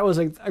feel like that was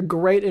a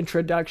great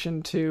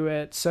introduction to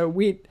it. So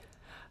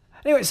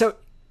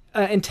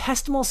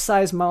intestinal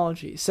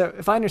seismology. So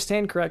if I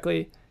understand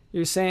correctly,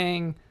 you're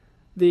saying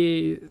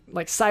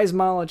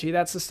seismology,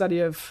 that's the study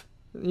of,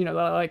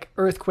 like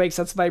earthquakes,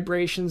 that's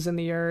vibrations in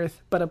the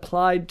earth, but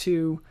applied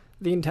to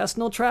the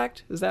intestinal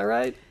tract. Is that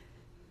right?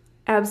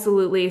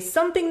 Absolutely.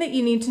 Something that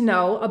you need to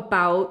know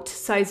about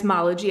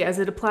seismology as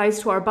it applies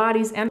to our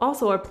bodies and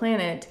also our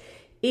planet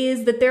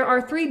is that there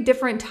are 3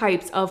 different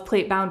types of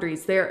plate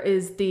boundaries. There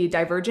is the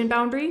divergent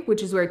boundary,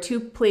 which is where 2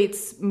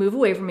 plates move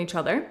away from each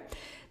other.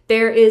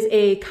 There is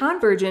a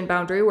convergent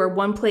boundary where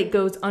one plate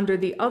goes under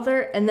the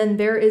other. And then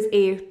there is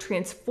a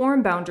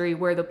transform boundary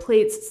where the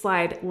plates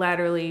slide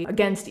laterally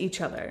against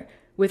each other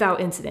without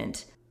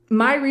incident.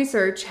 My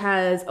research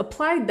has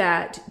applied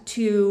that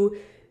to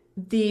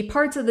the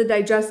parts of the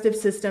digestive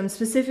system,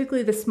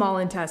 specifically the small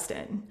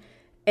intestine.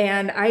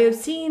 And I have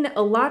seen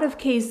a lot of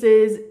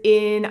cases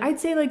in, I'd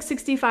say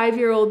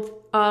 65-year-old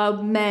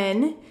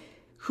men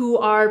who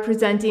are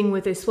presenting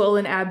with a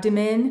swollen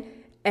abdomen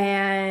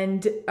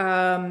and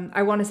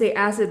I want to say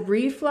acid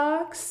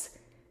reflux.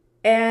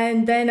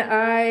 And then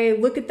I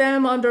look at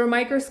them under a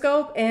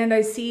microscope and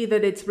I see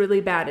that it's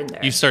really bad in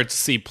there. You start to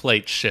see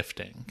plates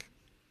shifting.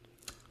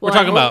 We're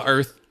talking about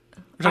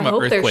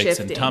earthquakes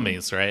and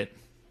tummies, right?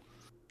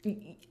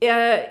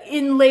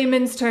 In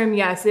layman's term,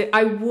 yes,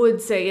 I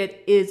would say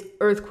it is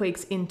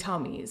earthquakes in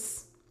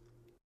tummies.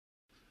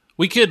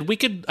 We could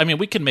make it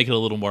a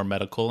little more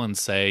medical and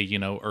say,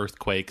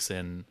 earthquakes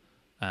in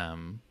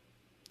in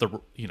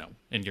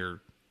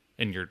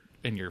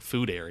your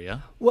food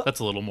area. Well, that's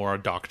a little more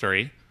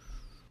doctory.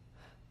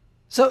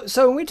 So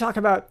when we talk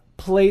about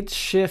plates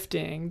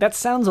shifting, that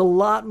sounds a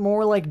lot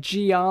more like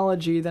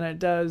geology than it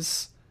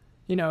does,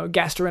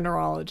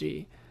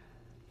 gastroenterology.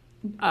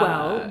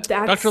 Well, that's...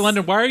 Dr.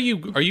 London, why are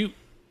you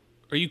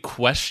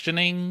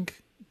questioning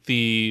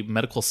the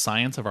medical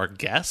science of our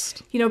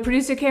guest?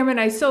 Producer Cameron,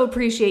 I so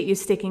appreciate you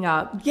sticking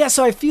up. Yeah,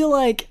 so I feel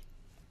like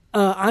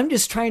I'm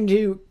just trying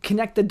to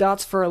connect the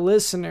dots for our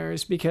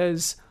listeners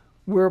because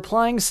we're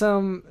applying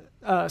some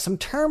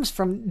terms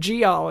from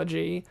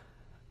geology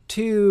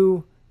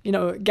to,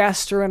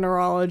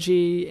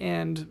 gastroenterology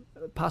and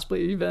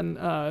possibly even,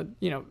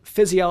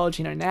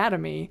 physiology and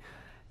anatomy.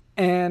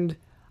 And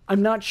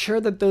I'm not sure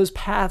that those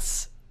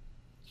paths,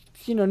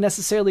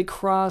 necessarily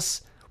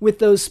cross with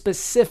those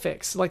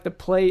specifics, like the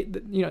plate,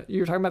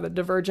 you're talking about the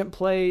divergent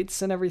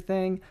plates and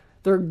everything.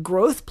 They're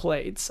growth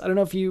plates. I don't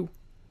know if you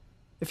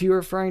were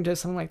referring to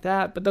something like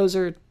that, but those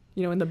are,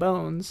 in the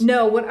bones.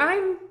 No, what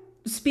I'm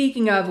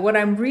speaking of, what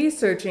I'm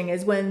researching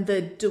is when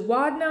the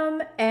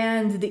duodenum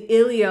and the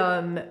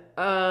ileum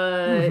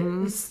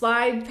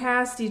slide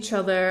past each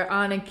other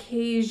on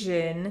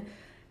occasion.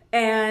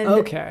 And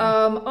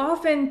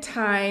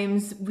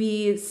oftentimes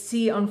we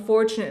see,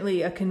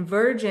 unfortunately, a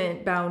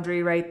convergent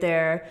boundary right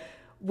there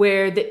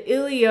where the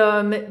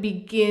ileum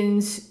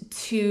begins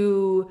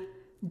to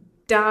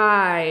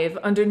dive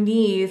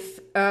underneath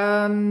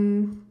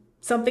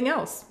something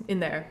else in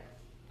there.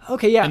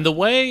 Okay, yeah. And the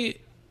way,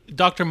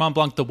 Dr.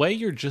 Montblanc, the way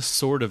you're just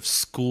sort of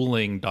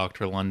schooling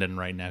Dr. London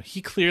right now, he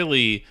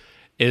clearly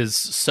is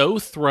so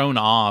thrown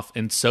off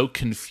and so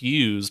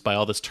confused by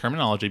all this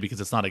terminology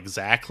because it's not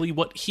exactly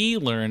what he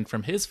learned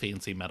from his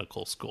fancy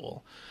medical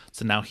school.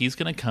 So now he's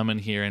going to come in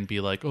here and be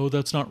like, oh,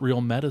 that's not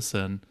real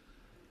medicine.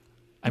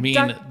 I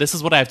mean, this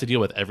is what I have to deal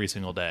with every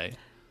single day.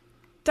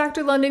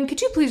 Dr. London,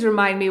 could you please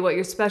remind me what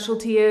your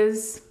specialty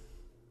is?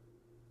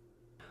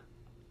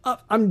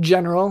 I'm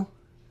general.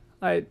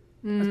 Kind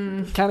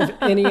of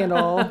any and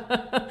all.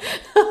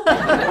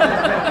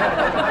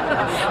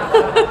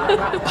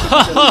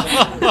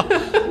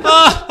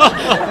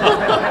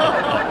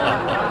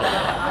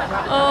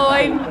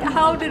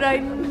 How did I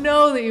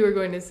know that you were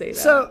going to say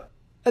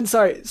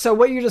that? So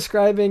what you're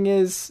describing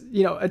is,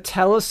 a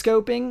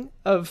telescoping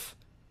of,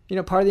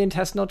 part of the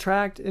intestinal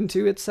tract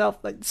into itself.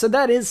 So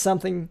that is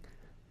something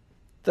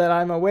that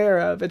I'm aware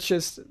of. It's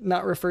just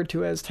not referred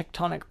to as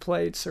tectonic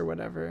plates or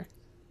whatever.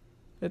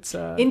 It's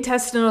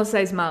intestinal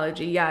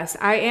seismology. Yes,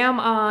 I am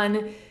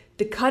on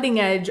the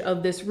cutting edge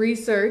of this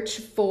research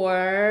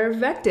for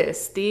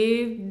Vectis,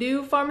 the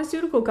new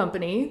pharmaceutical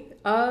company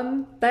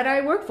that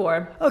I work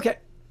for. Okay.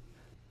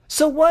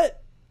 So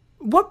what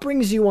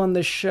brings you on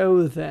the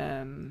show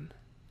then?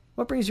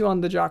 What brings you on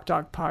the Jock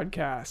Doc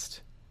podcast?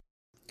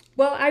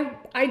 Well,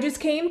 I just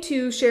came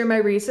to share my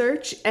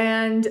research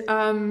and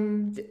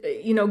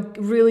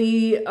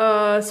really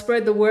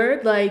spread the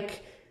word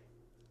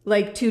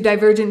like two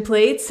divergent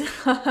plates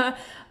about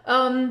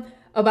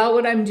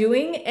what I'm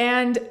doing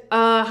and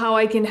how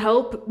I can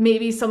help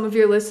maybe some of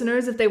your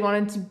listeners if they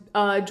wanted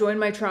to join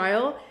my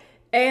trial.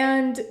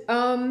 And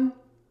I'm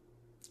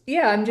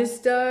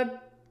just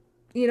here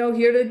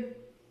to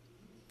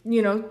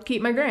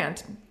keep my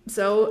grant.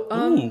 So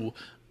Ooh.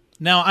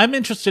 Now I'm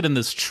interested in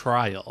this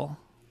trial.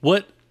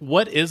 What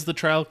is the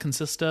trial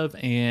consist of,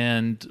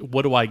 and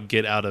what do I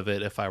get out of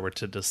it if I were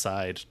to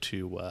decide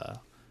to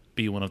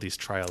be one of these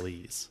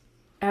trialees?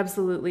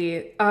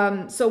 Absolutely.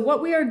 So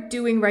what we are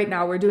doing right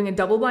now, we're doing a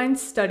double-blind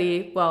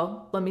study.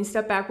 Well, let me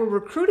step back. We're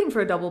recruiting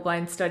for a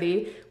double-blind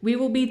study. We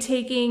will be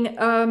taking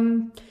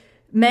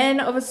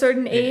men of a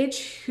certain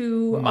age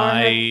who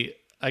I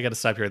got to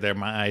stop you right there.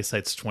 My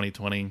eyesight's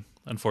 20/20.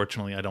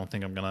 Unfortunately, I don't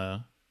think I'm going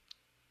to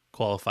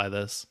qualify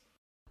this.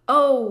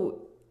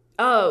 Oh,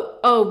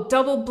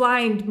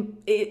 double-blind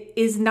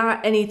is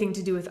not anything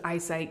to do with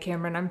eyesight,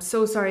 Cameron. I'm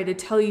so sorry to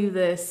tell you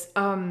this.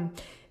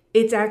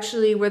 It's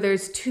actually where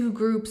there's two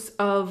groups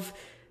of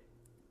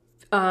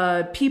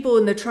people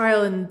in the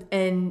trial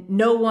and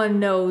no one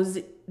knows,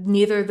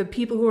 neither the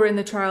people who are in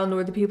the trial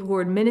nor the people who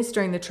are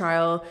administering the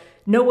trial,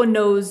 no one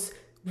knows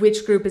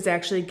which group is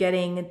actually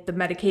getting the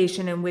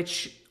medication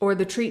or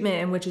the treatment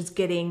and which is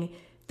getting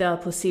the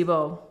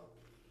placebo.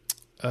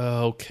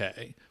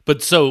 Okay.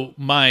 But so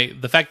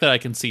the fact that I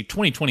can see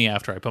 20/20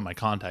 after I put my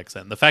contacts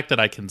in, the fact that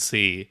I can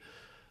see,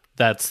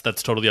 that's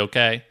totally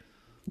okay.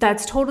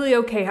 That's totally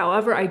okay.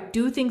 However, I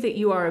do think that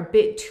you are a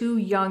bit too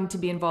young to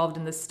be involved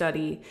in this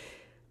study.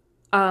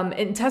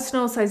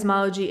 Intestinal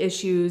seismology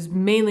issues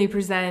mainly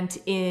present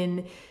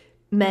in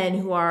men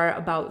who are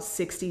about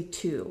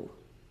 62.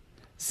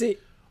 See,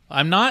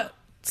 I'm not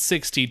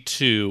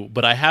 62,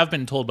 but I have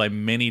been told by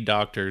many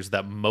doctors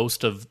that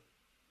most of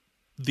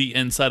the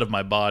inside of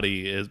my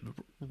body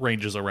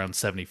ranges around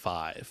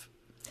 75.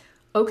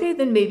 Okay,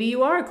 then maybe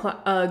you are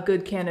a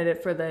good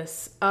candidate for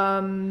this.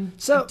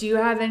 So, do you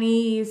have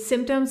any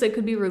symptoms that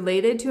could be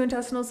related to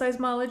intestinal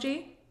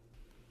seismology?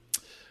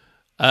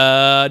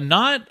 I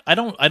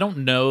don't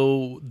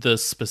know the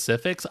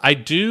specifics. I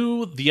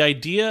do. The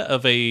idea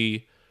of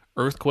a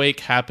earthquake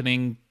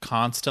happening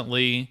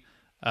constantly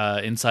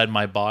inside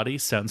my body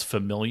sounds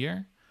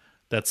familiar.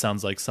 That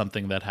sounds like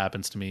something that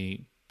happens to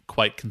me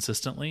quite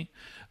consistently.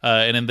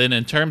 And then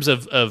in terms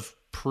of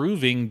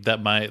proving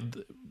that my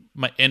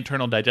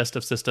internal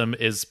digestive system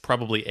is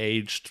probably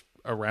aged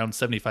around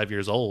 75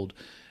 years old,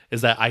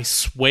 is that I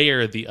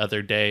swear the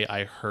other day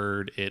I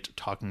heard it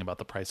talking about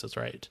The Price is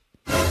Right.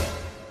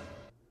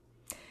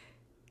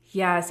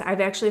 Yes,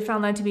 I've actually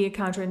found that to be a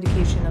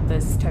contraindication of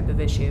this type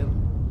of issue.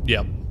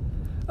 Yep.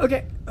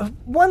 okay,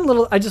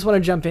 I just want to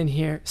jump in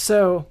here.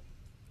 So,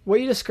 what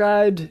you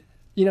described,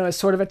 as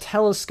sort of a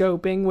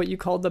telescoping, what you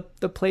called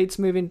the plates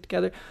moving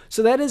together.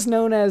 So that is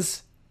known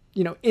as,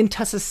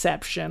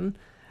 intussusception.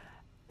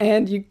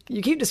 And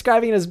you keep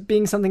describing it as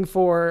being something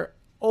for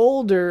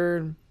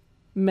older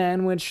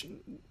men, which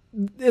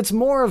it's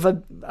more of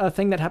a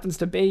thing that happens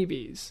to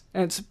babies.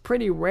 And it's a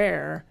pretty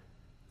rare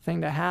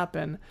thing to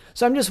happen.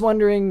 So I'm just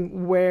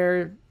wondering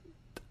where,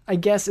 I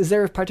guess, is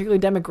there a particular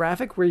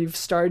demographic where you've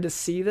started to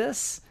see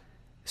this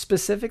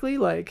specifically,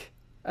 like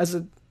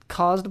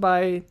caused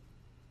by,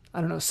 I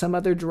don't know, some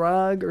other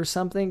drug or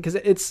something?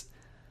 Because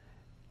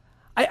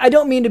I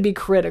don't mean to be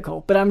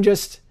critical, but I'm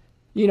just,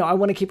 I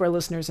want to keep our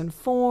listeners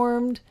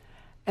informed,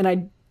 and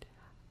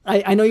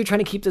I know you're trying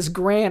to keep this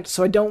grant,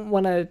 so I don't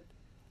want to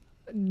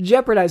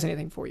jeopardize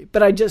anything for you,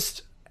 but I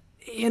just,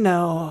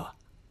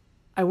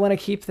 I want to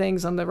keep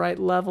things on the right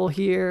level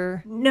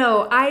here.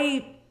 No,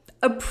 I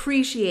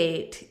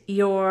appreciate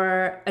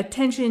your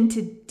attention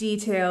to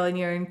detail and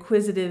your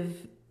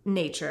inquisitive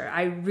nature.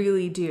 I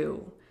really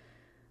do.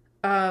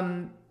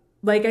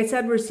 Like I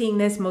said, we're seeing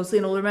this mostly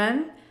in older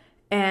men.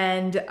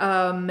 And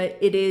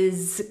it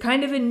is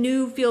kind of a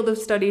new field of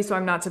study, so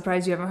I'm not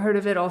surprised you haven't heard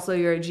of it. Also,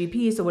 you're a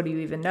GP, so what do you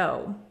even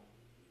know?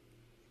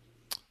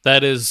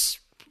 That is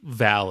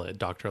valid,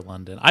 Dr.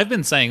 London. I've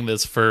been saying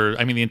this for,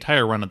 the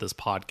entire run of this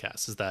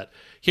podcast, is that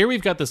here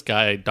we've got this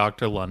guy,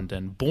 Dr.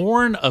 London,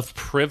 born of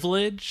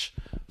privilege,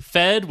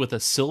 fed with a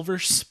silver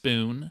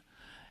spoon,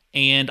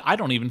 and I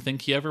don't even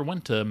think he ever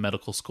went to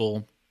medical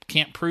school.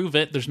 Can't prove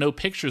it. There's no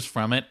pictures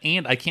from it,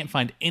 and I can't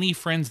find any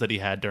friends that he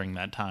had during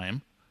that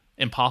time.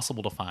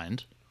 Impossible to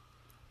find.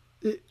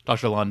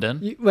 Dr.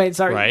 London. Wait,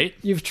 sorry. Right?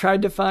 You've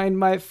tried to find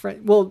my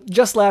friend. Well,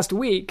 just last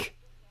week,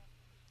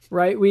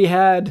 right? We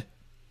had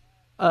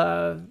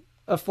a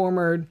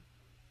former,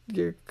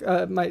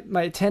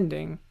 my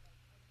attending.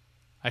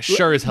 I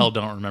sure as hell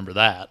don't remember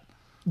that.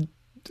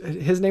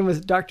 His name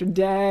was Dr.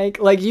 Dank.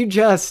 Like, you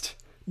just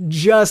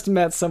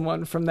met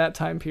someone from that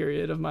time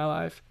period of my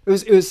life.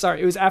 It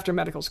was after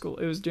medical school.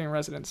 It was during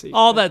residency.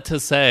 All that to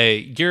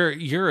say,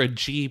 you're a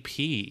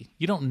GP.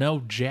 You don't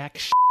know jack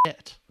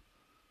shit.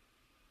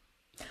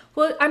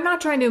 Well, I'm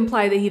not trying to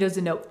imply that he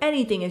doesn't know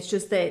anything. It's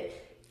just that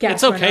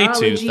it's okay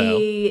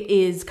gastroenterology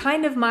is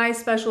kind of my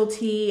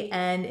specialty,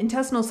 and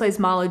intestinal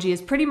seismology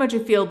is pretty much a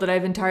field that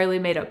I've entirely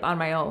made up on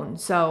my own.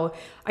 So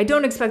I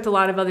don't expect a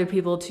lot of other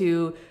people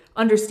to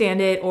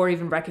understand it or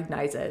even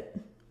recognize it.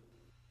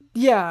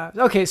 Yeah.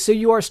 Okay. So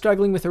you are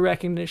struggling with the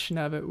recognition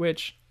of it,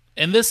 which,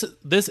 and this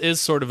is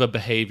sort of a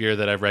behavior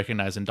that I've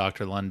recognized in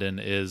Dr. London.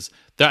 Is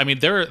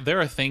there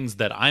are things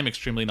that I'm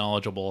extremely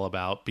knowledgeable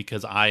about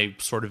because I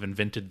sort of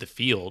invented the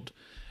field,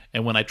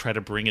 and when I try to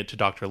bring it to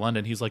Dr.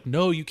 London, he's like,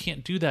 "No, you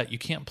can't do that. You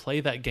can't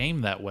play that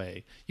game that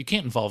way. You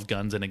can't involve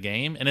guns in a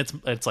game." And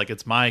it's like,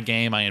 it's my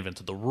game. I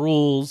invented the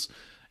rules,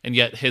 and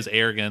yet his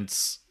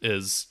arrogance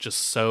is just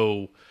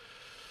so,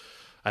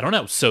 I don't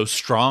know, so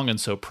strong and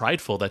so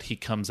prideful that he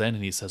comes in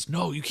and he says,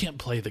 "No, you can't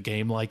play the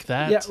game like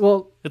that. Yeah,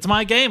 well, it's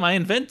my game. I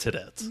invented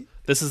it."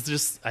 This is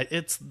just,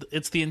 it's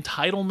the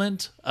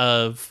entitlement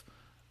of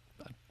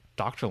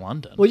Dr.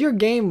 London. Well, your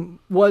game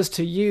was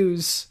to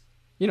use,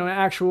 an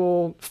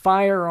actual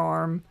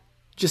firearm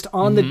just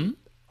on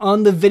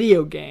the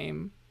video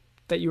game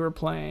that you were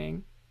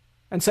playing.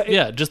 And so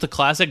yeah, just a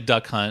classic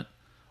Duck Hunt.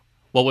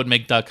 What would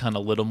make Duck Hunt a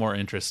little more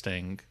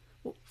interesting?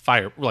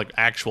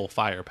 Actual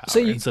firepower,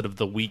 instead of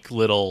the weak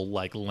little,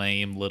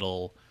 lame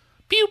little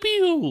pew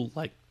pew,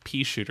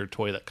 pea shooter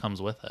toy that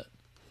comes with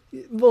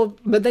it. Well,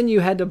 but then you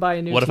had to buy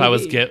a new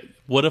TV.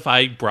 What if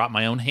I brought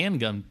my own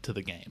handgun to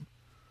the game?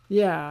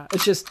 Yeah,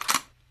 it's just,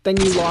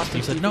 then you lost.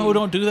 You said, "No,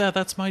 don't do that.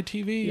 That's my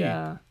TV."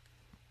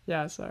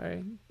 Yeah.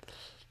 Sorry,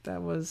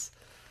 that was.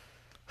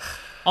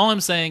 All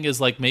I'm saying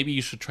is, maybe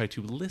you should try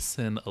to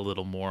listen a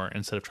little more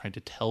instead of trying to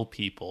tell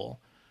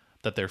people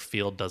that their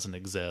field doesn't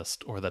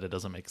exist, or that it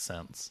doesn't make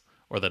sense,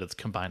 or that it's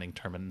combining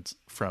terms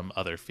from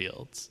other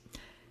fields.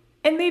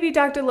 And maybe,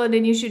 Dr.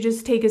 London, you should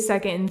just take a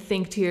second and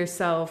think to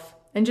yourself,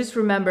 and just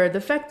remember the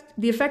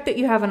effect that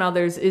you have on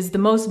others is the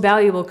most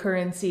valuable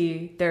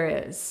currency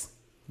there is.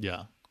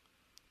 Yeah.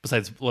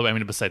 Besides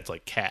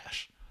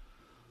cash.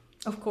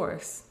 Of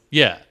course.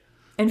 Yeah.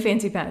 And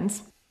fancy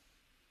pens.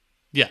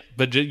 Yeah,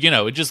 but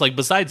just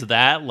besides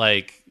that,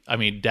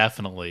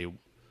 definitely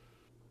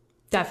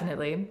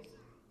Definitely.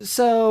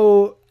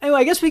 So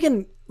anyway, I guess we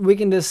can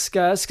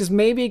discuss, because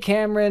maybe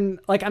Cameron,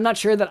 like, I'm not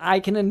sure that I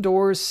can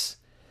endorse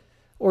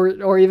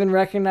or even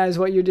recognize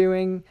what you're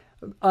doing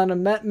on a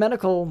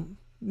medical,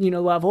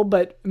 level,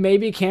 but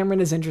maybe Cameron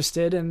is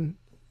interested in,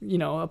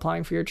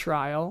 applying for your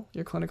trial,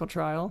 your clinical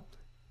trial.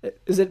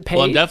 Is it paid?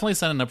 Well, I'm definitely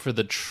signing up for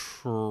the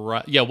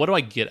trial. Yeah, what do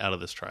I get out of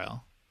this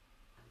trial?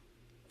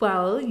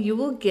 Well, you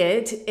will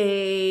get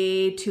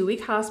a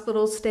 2-week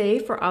hospital stay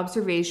for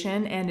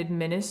observation and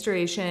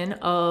administration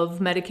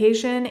of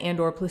medication and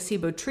or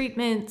placebo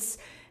treatments.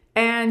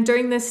 And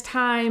during this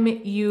time,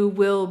 you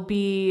will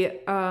be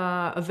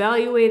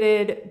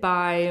evaluated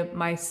by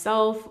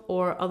myself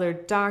or other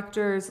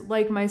doctors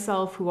like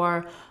myself who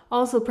are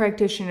also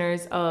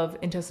practitioners of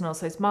intestinal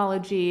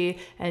seismology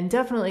and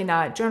definitely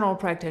not general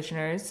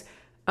practitioners.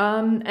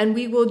 And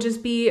we will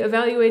just be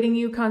evaluating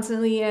you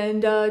constantly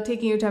and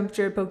taking your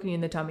temperature, poking you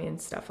in the tummy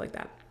and stuff like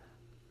that.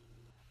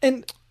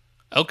 And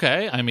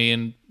okay, I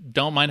mean,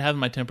 don't mind having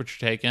my temperature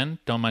taken.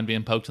 Don't mind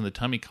being poked in the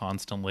tummy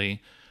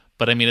constantly.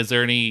 But I mean, is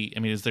there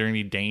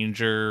any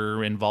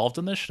danger involved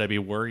in this? Should I be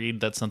worried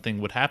that something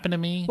would happen to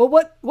me? well,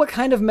 what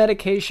kind of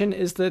medication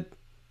is the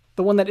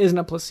one that isn't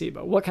a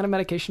placebo? What kind of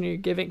medication are you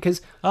giving?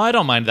 Because I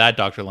don't mind that,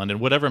 Dr. London.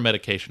 Whatever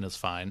medication is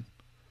fine.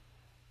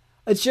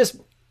 it's just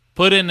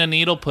Put in a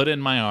needle, put it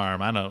in my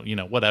arm. I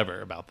don't,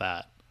 whatever about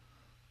that.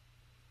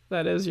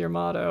 that is your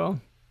motto.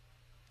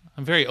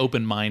 I'm very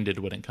open-minded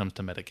when it comes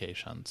to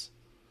medications.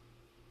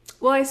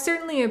 Well, I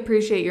certainly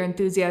appreciate your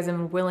enthusiasm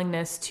and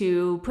willingness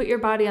to put your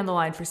body on the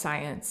line for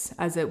science,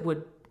 as it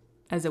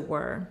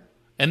were.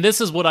 And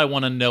this is what I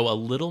want to know a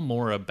little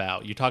more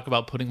about. You talk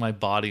about putting my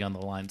body on the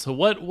line. So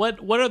what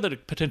are the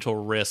potential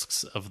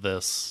risks of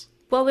this?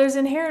 Well, there's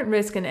inherent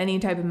risk in any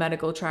type of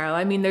medical trial.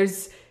 I mean,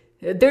 there's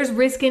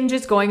risk in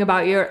just going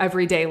about your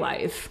everyday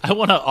life. I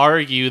want to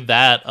argue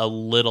that a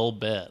little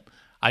bit.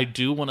 I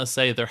do want to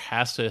say there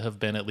has to have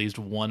been at least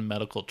one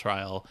medical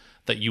trial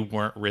that you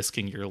weren't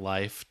risking your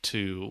life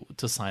to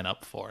sign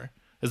up for.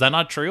 Is that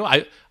not true?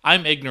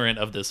 I'm ignorant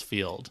of this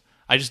field.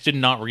 I just did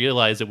not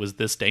realize it was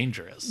this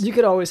dangerous. You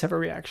could always have a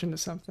reaction to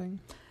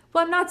something.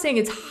 Well, I'm not saying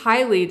it's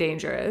highly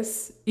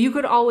dangerous. You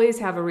could always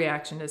have a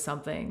reaction to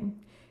something.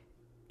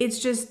 It's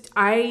just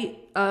I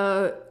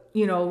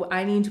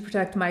need to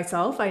protect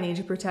myself. I need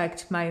to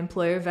protect my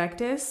employer,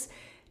 Vectis.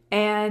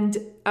 And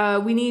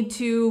we need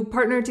to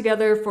partner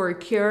together for a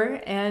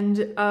cure. And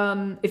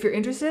if you're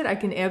interested, I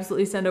can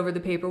absolutely send over the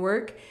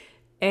paperwork.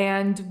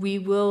 And we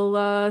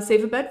will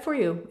save a bed for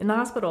you in the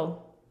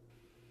hospital.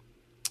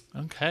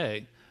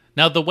 Okay.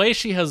 Now, the way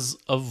she has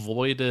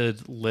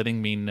avoided letting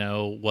me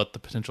know what the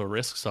potential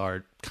risks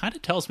are kind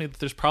of tells me that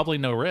there's probably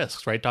no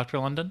risks, right, Dr.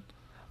 London?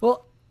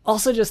 Well,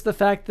 also just the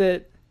fact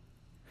that,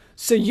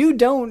 so you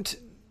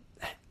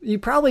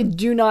probably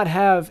do not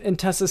have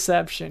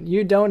intussusception.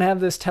 You don't have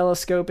this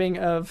telescoping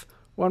of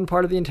one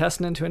part of the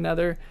intestine into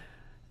another.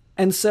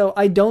 And so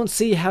I don't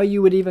see how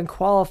you would even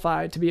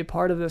qualify to be a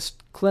part of this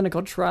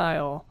clinical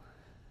trial.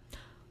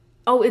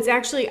 Oh, it's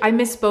actually, I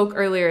misspoke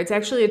earlier. It's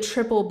actually a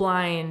triple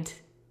blind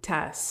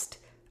test.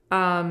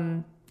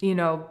 The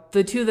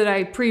two that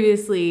I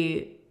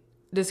previously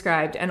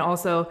described, and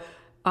also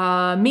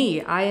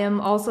me. I am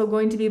also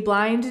going to be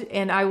blind,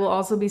 and I will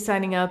also be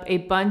signing up a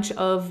bunch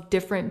of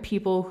different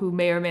people who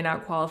may or may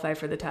not qualify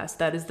for the test.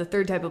 That is the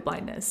third type of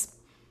blindness.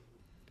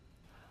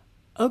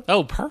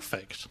 Oh,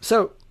 perfect.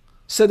 So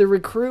the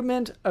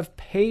recruitment of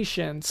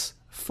patients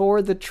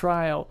for the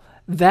trial,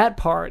 that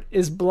part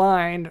is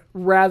blind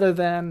rather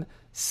than,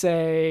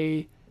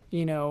 say,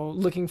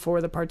 looking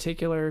for the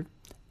particular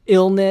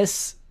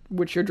illness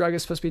which your drug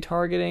is supposed to be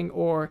targeting,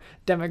 or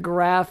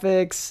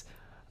demographics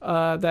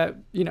that,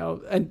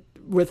 and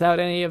without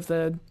any of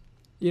the,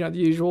 the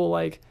usual,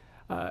 like,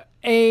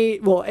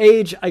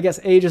 age. I guess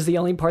age is the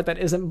only part that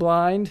isn't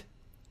blind.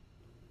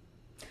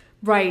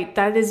 Right.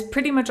 That is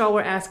pretty much all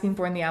we're asking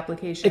for in the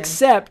application.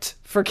 Except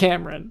for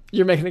Cameron.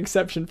 You're making an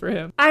exception for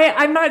him.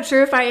 I'm not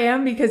sure if I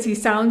am, because he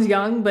sounds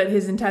young, but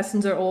his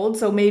intestines are old.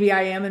 So maybe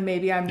I am and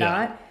maybe I'm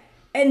not.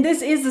 And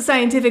this is the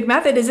scientific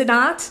method, is it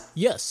not?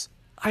 Yes.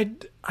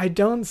 I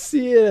don't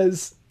see it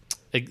as...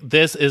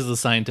 This is the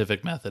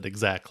scientific method,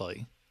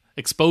 exactly.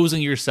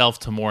 Exposing yourself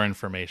to more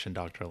information,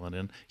 Dr.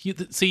 Linden. You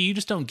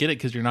just don't get it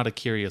because you're not a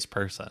curious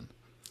person.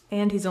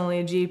 And he's only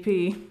a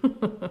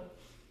GP.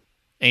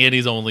 And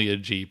he's only a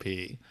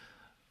GP.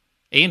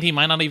 And he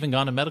might not even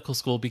gone to medical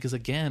school because,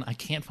 again, I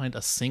can't find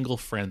a single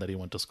friend that he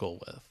went to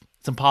school with.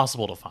 It's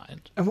impossible to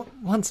find. And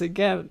once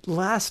again,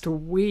 last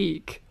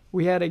week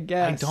we had a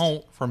guest. I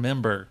don't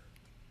remember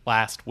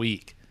last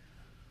week.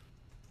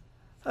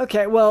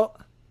 Okay,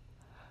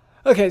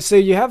 so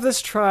you have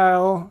this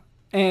trial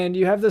and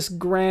you have this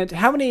grant.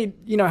 How many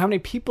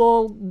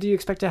people do you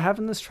expect to have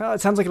in this trial?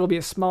 It sounds like it'll be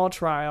a small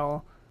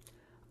trial.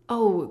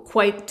 Oh,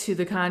 quite to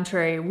the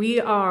contrary. We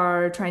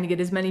are trying to get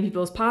as many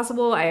people as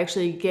possible. I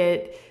actually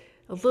get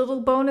a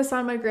little bonus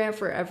on my grant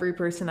for every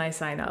person I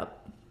sign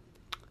up.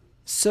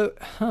 So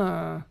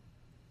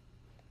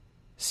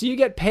you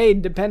get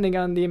paid depending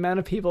on the amount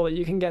of people that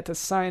you can get to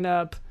sign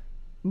up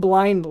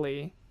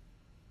blindly.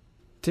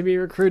 to be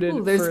recruited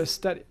Ooh, for a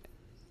study.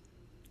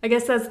 I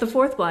guess that's the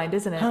fourth blind,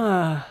 isn't it?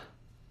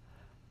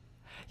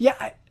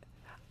 Yeah,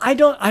 I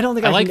don't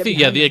think I like can get the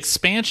behind the this.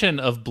 expansion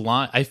of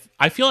blind.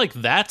 I feel like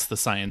that's the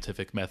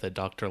scientific method,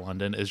 Dr.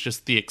 London, is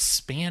just the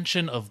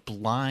expansion of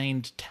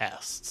blind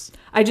tests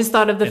I just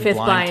thought of the and fifth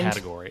blind blind.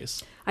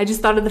 categories. I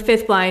just thought of the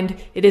fifth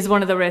blind. It is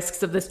one of the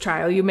risks of this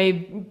trial. You may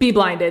be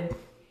blinded.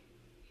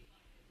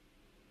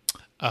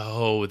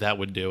 Oh, that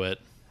would do it.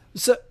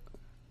 So,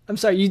 I'm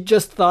sorry, you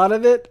just thought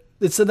of it?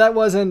 So that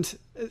wasn't...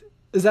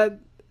 Is that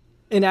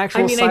an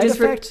actual side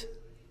effect?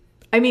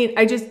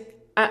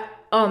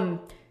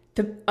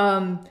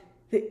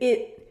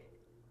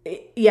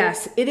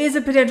 Yes, it is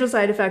a potential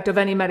side effect of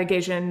any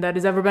medication that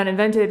has ever been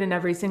invented. In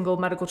every single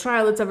medical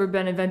trial that's ever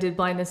been invented,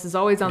 blindness is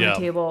always on the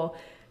table.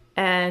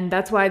 And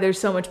that's why there's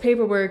so much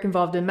paperwork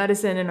involved in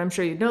medicine. And I'm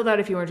sure you'd know that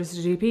if you weren't just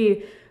a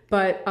GP.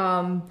 But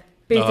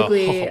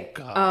basically,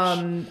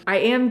 I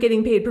am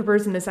getting paid per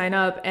person to sign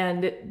up,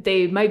 and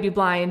they might be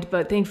blind,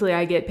 but thankfully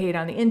I get paid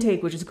on the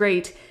intake, which is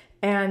great.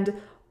 And,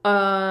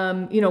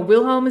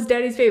 Wilhelm is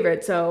Daddy's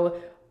favorite.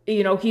 So,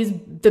 he's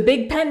the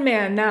big pen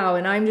man now,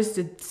 and I'm just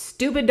a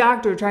stupid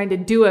doctor trying to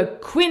do a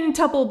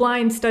quintuple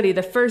blind study,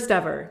 the first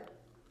ever.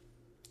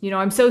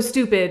 I'm so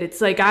stupid.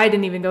 It's like I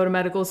didn't even go to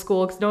medical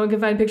school because no one can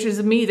find pictures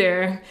of me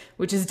there,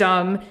 which is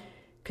dumb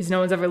because no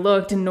one's ever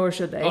looked, and nor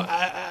should they.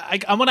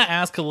 I want to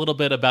ask a little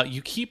bit about,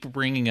 you keep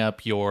bringing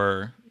up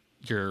your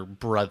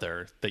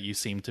brother, that you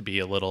seem to be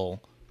a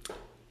little...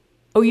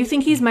 Oh, you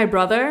think he's my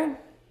brother?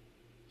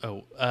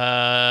 Oh,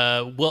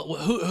 well,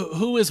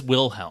 who is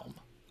Wilhelm?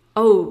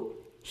 Oh,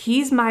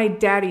 he's my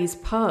daddy's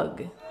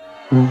pug.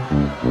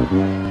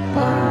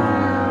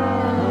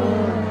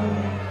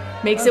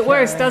 Makes it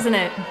worse, doesn't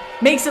it?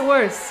 Makes it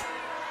worse.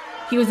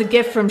 He was a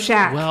gift from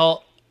Shaq.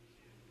 Well,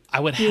 I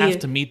would have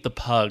to meet the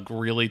pug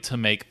really to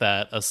make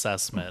that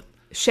assessment.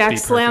 Shaq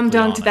slam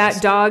dunked that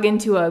dog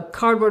into a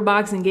cardboard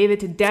box and gave it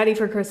to Daddy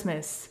for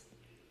Christmas.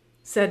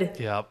 Said,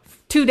 "Yep,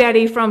 to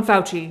Daddy from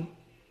Fauci."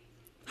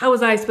 How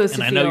was I supposed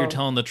to feel? And I know you're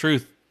telling the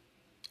truth.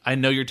 I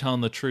know you're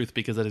telling the truth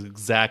because that is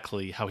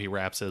exactly how he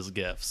wraps his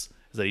gifts.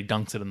 Is that he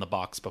dunks it in the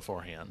box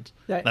beforehand.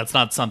 Yeah. That's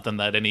not something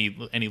that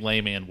any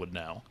layman would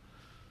know.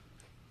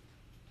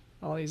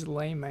 All these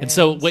lame man. And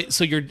so wait,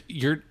 so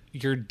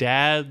your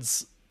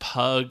dad's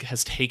pug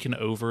has taken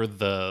over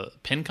the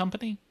pin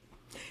company?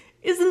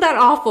 Isn't that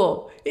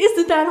awful?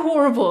 Isn't that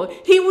horrible?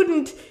 He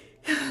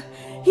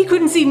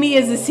couldn't see me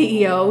as the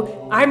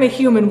CEO. I'm a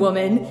human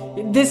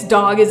woman. This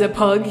dog is a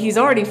pug. He's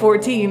already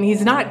 14.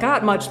 He's not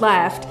got much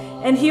left.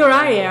 And here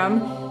I am,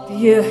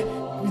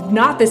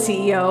 not the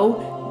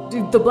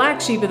CEO, the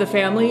black sheep of the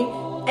family.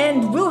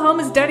 And Wilhelm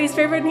is Daddy's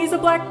favorite, and he's a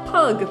black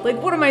pug.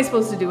 Like, what am I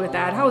supposed to do with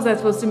that? How is that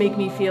supposed to make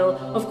me feel?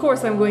 Of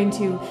course I'm going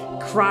to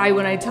cry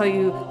when I tell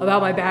you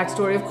about my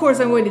backstory. Of course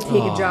I'm going to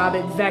take a job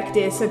at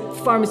Vectis, a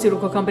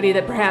pharmaceutical company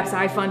that perhaps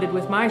I funded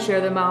with my share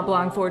of the Mont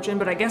Blanc fortune,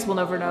 but I guess we'll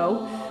never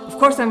know. Of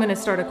course I'm going to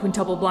start a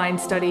quintuple blind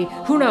study.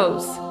 Who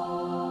knows?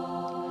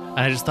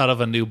 I just thought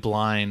of a new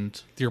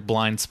your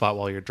blind spot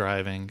while you're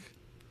driving.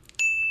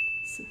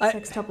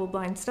 Sextuple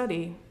blind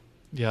study.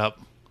 Yep.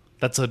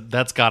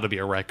 That's got to be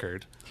a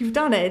record. You've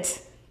done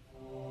it.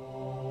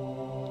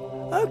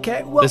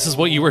 Okay, well... This is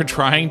what you were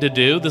trying to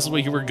do? This is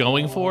what you were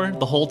going for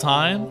the whole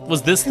time?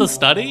 Was this the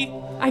study?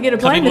 I get a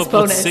Coming blindness up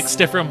bonus. with 6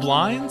 different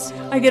blinds?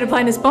 I get a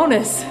blindness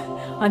bonus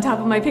on top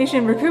of my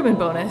patient recruitment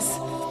bonus.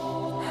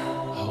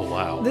 Oh,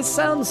 wow. This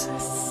sounds...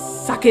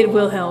 Suck it,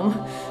 Wilhelm.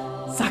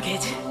 Suck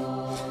it.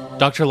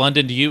 Dr.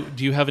 London, do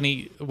you have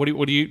any... What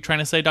are you trying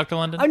to say, Dr.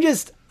 London?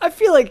 I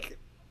feel like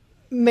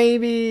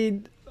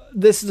maybe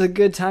this is a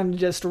good time to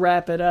just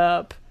wrap it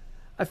up.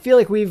 I feel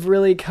like we've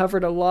really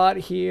covered a lot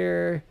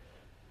here,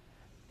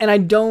 and I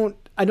don't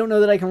know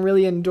that I can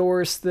really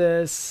endorse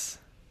this.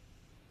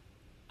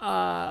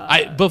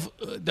 Dr.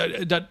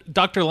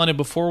 London,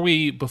 before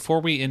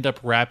we end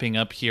up wrapping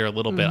up here a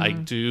little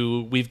bit,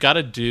 we've got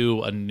to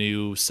do a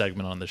new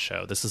segment on the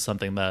show. This is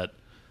something that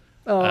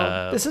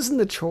this isn't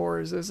the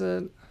chores, is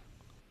it?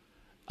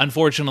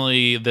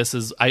 Unfortunately, this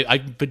is...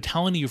 I've been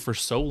telling you for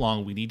so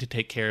long, we need to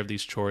take care of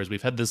these chores.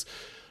 We've had this...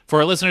 For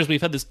our listeners,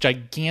 we've had this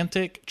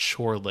gigantic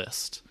chore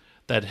list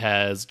that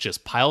has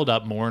just piled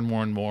up more and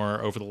more and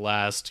more over the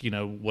last,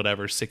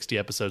 60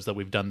 episodes that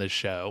we've done this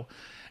show.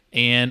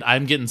 And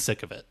I'm getting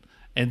sick of it.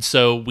 And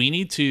so we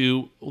need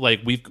to, we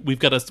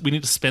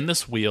need to spin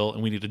this wheel,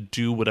 and we need to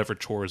do whatever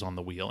chore is on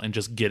the wheel and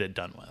just get it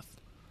done with.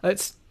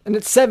 It's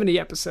 70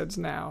 episodes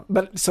now.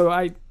 But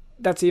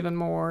that's even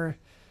more...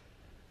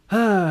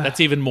 That's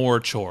even more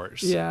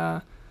chores. Yeah.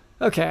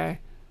 Okay.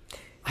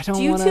 I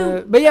don't want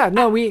to... But yeah,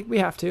 no, we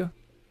have to.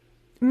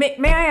 May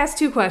I ask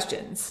 2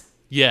 questions?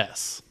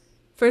 Yes.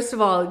 First of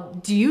all,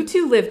 do you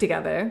 2 live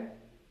together?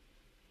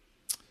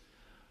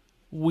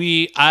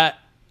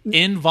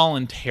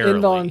 Involuntarily.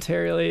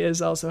 Involuntarily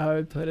is also how I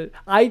would put it.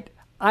 I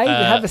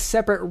have a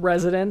separate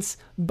residence,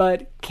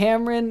 but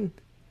Cameron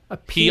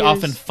appears... He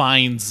often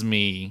finds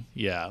me,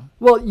 yeah.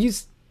 Well,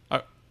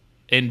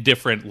 in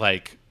different,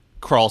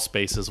 crawl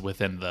spaces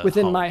within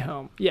home. my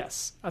home.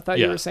 Yes. I thought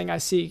you were saying I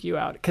seek you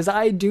out, because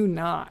I do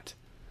not.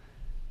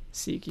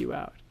 seek you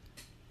out.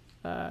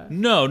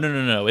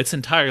 No. It's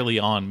entirely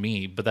on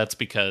me, but that's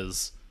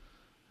because,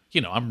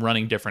 I'm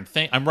running different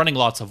things. I'm running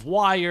lots of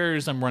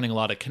wires. I'm running a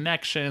lot of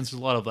connections. There's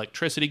a lot of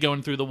electricity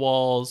going through the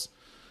walls.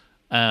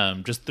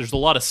 There's a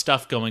lot of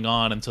stuff going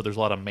on, and so there's a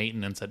lot of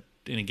maintenance at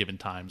any given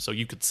time. So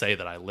you could say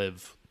that I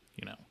live,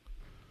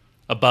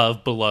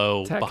 above,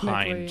 below,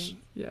 behind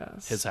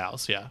his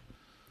house. Yeah.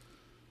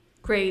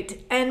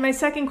 Great. And my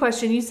second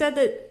question, you said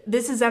that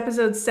this is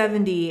episode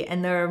 70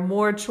 and there are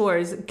more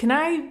chores. Can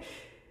I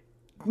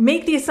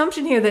make the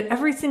assumption here that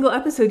every single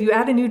episode you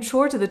add a new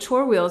chore to the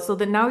chore wheel so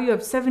that now you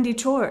have 70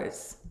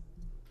 chores?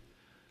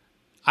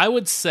 I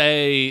would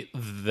say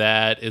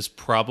that is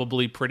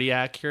probably pretty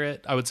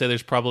accurate. I would say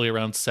there's probably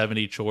around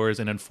 70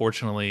 chores, and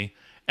unfortunately,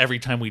 every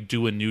time we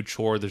do a new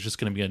chore, there's just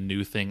going to be a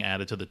new thing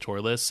added to the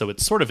chore list. So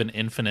it's sort of an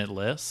infinite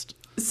list.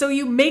 So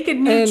you make a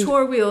new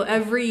chore wheel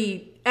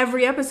every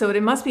episode.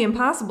 It must be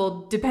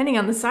impossible, depending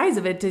on the size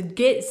of it, to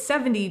get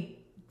 70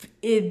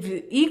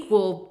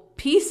 equal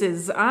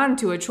pieces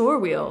onto a chore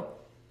wheel.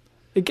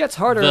 It gets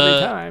harder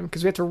every time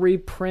because we have to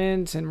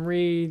reprint and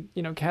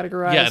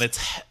categorize. Yeah, and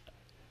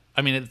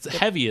it's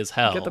heavy as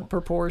hell. Get the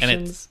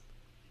proportions.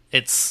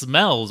 And it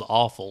smells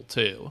awful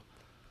too.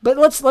 But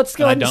let's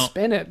go ahead and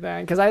spin it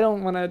then, because I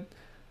don't want to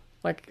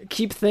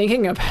keep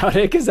thinking about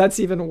it, because that's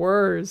even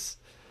worse.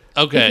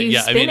 If Okay, you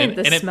spin it,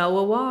 the smell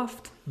will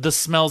waft. The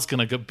smell's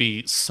gonna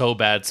be so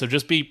bad. So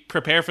just be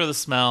prepared for the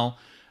smell.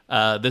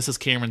 This is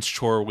Cameron's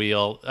chore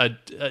wheel.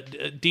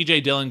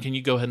 DJ Dylan, can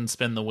you go ahead and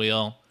spin the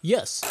wheel?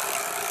 Yes.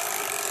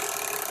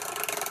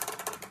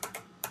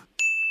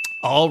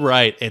 All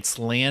right, it's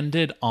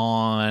landed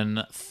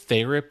on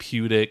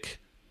therapeutic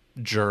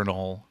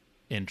journal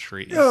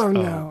entries. Oh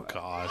no! Oh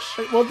gosh.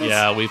 Well,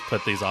 we've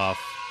put these off.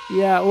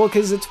 Yeah, well,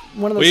 because it's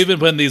one of those. We've been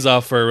putting these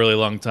off for a really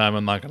long time.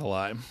 I'm not gonna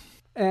lie.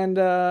 And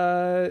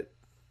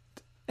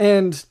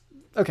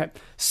okay,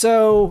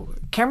 so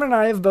Cameron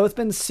and I have both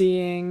been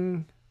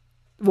seeing,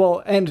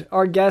 and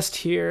our guest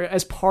here,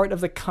 as part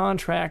of the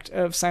contract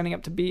of signing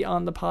up to be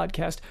on the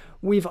podcast,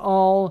 we've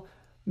all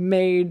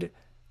made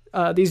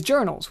these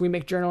journals. We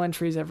make journal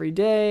entries every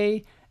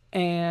day,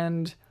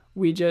 and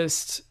we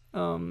just,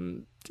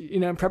 in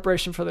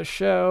preparation for the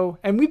show,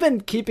 and we've been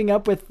keeping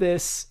up with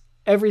this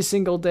every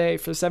single day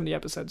for 70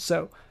 episodes.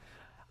 So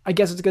I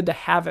guess it's good to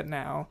have it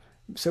now.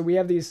 So we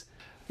have these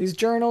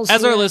journals.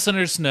 As our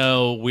listeners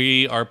know,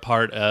 we are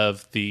part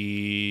of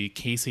the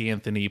Casey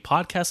Anthony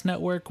Podcast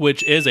Network,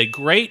 which is a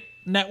great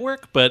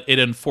network, but it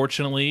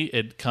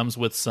comes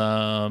with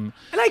some...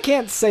 And I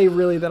can't say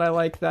really that I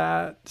like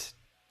that.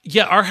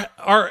 Yeah,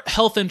 our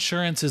health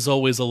insurance is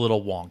always a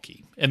little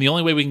wonky. And the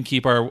only way we can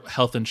keep our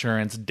health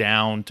insurance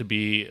down to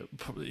be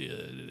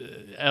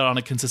on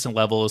a consistent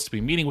level is to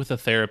be meeting with a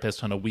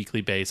therapist on a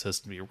weekly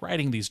basis, to be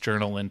writing these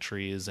journal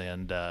entries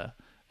and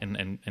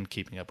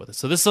keeping up with it.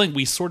 So this is something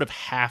we sort of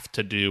have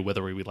to do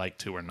whether we would like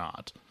to or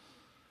not.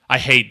 I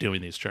hate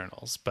doing these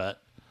journals,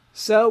 but...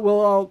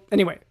 So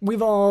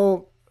we've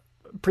all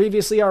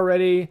previously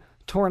already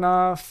torn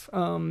off,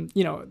 an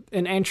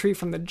entry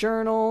from the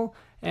journal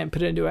and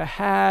put it into a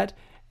hat,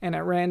 and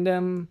at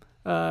random,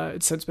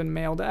 it said it's been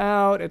mailed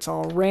out. It's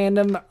all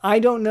random. I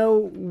don't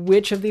know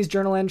which of these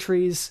journal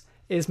entries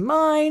is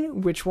mine,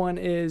 which one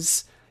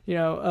is,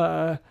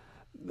 Dr.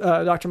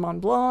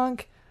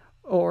 Montblanc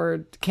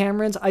or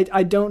Cameron's.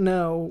 I don't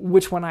know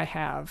which one I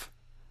have.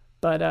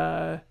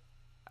 But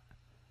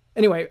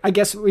anyway, I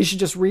guess we should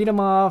just read them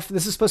off.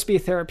 This is supposed to be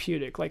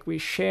therapeutic. We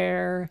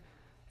share.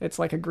 It's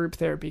like a group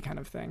therapy kind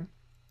of thing.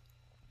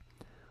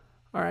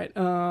 All right.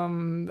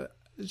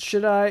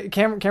 Should I...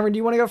 Cameron, do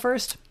you want to go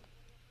first?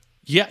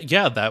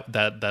 Yeah,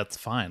 that's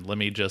fine. Let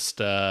me just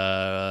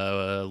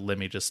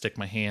stick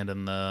my hand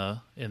in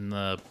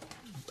the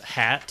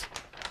hat.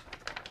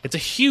 It's a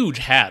huge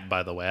hat,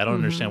 by the way. I don't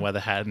understand why the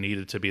hat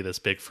needed to be this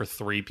big for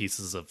 3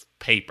 pieces of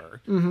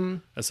paper,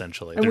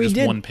 essentially. And they're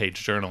just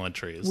one-page journal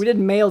entries. We did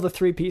mail the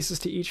 3 pieces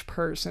to each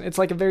person. It's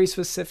like a very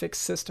specific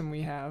system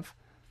we have.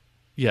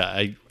 Yeah,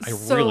 I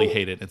really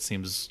hate it. It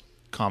seems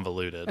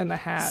convoluted. And the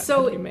hat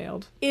that we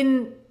mailed.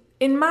 In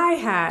my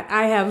hat,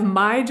 I have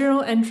my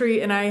journal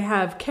entry and I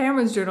have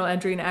Cameron's journal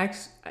entry and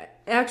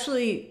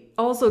actually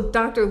also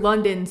Dr.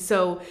 London,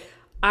 so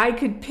I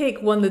could pick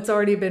one that's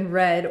already been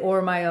read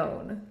or my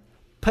own.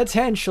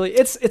 Potentially.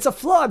 It's a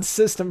flawed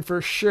system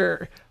for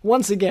sure.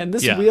 Once again,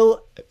 this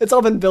wheel, it's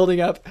all been building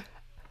up.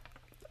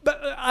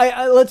 But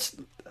let's...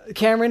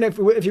 Cameron, if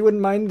you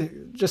wouldn't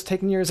mind just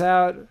taking yours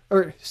out,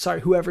 or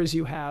sorry, whoever's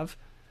you have.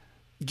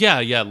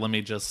 Yeah, let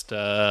me just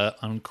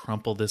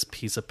uncrumple this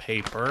piece of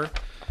paper.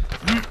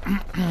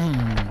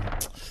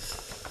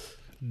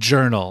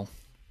 Journal.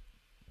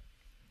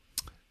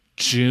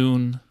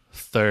 June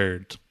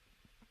 3rd,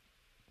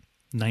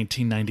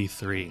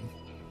 1993.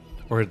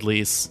 Or at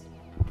least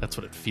that's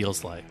what it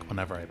feels like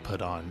whenever I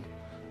put on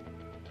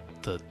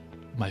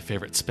my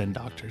favorite Spin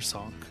Doctors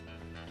song.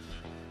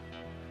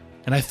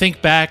 And I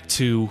think back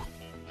to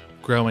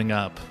growing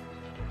up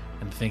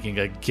and thinking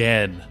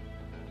again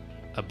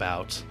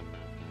about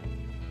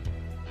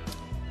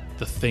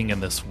the thing in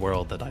this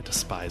world that I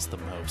despise the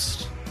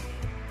most.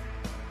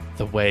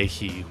 The way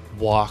he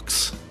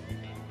walks,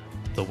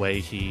 the way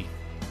he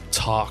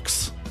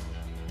talks,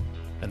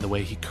 and the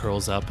way he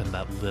curls up in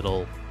that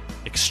little,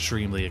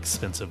 extremely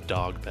expensive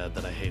dog bed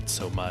that I hate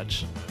so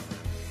much.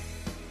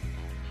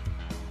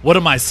 What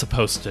am I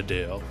supposed to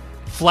do?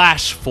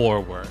 Flash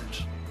forward.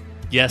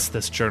 Yes,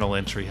 this journal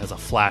entry has a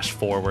flash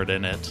forward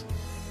in it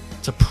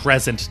to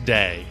present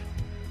day,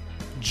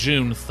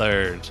 June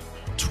 3rd,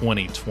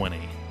 2020.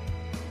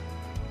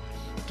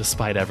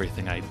 Despite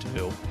everything I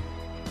do,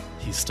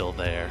 he's still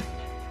there,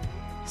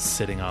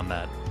 sitting on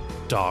that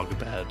dog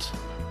bed.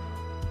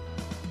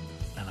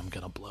 And I'm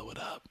gonna blow it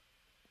up.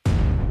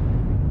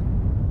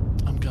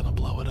 I'm gonna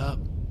blow it up.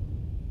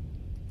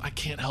 I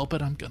can't help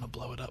it. I'm gonna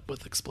blow it up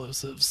with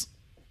explosives.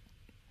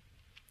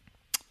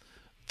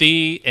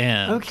 The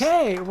end.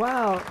 Okay,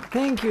 wow.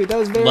 Thank you. That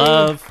was very...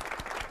 Love,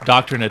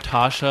 Dr.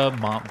 Natasha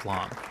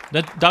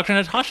Montblanc. Dr.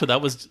 Natasha,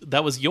 that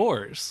was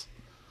yours.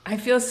 I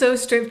feel so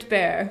stripped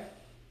bare.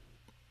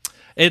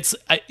 It's,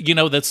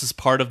 this is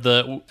part of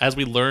the, as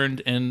we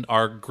learned in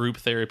our group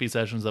therapy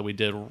sessions that we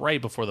did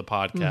right before the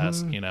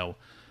podcast,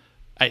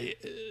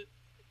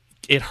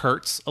 it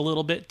hurts a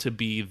little bit to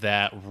be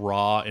that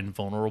raw and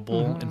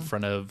vulnerable in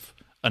front of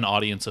an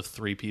audience of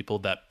 3 people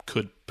that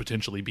could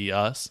potentially be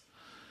us.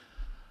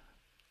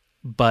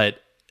 But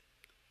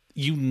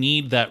you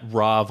need that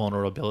raw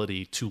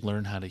vulnerability to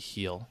learn how to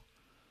heal.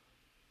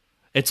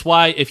 It's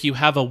why if you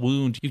have a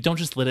wound, you don't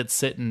just let it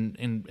sit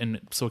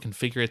and so it can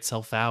figure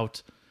itself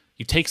out.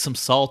 You take some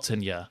salt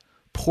and you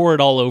pour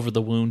it all over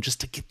the wound just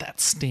to get that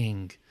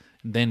sting.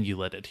 Then you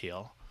let it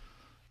heal.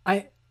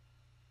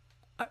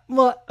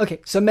 Well,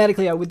 okay. So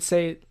medically, I would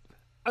say,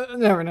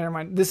 never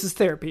mind. This is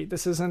therapy.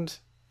 This is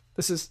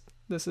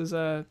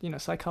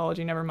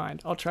psychology. Never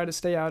mind. I'll try to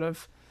stay out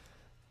of.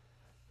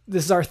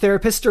 This is our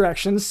therapist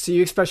directions, so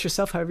you express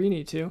yourself however you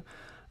need to.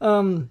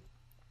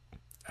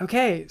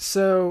 Okay,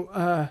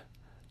 so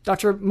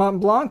Dr.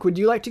 Montblanc, would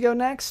you like to go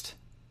next?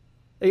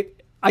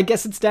 I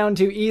guess it's down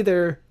to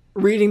either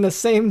reading the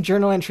same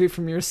journal entry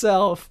from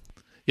yourself.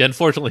 Yeah,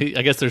 unfortunately,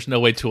 I guess there's no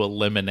way to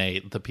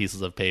eliminate the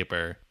pieces of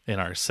paper in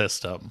our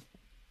system.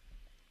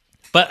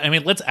 But, I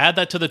mean, let's add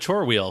that to the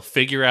chore wheel.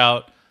 Figure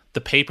out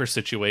the paper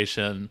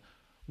situation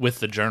with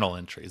the journal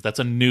entries. That's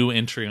a new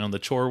entry on the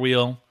chore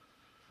wheel.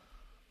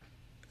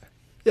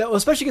 Yeah, well,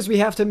 especially because we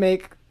have to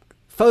make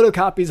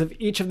photocopies of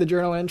each of the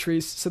journal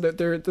entries so that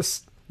they're the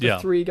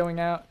 3 going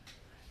out.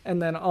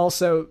 And then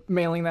also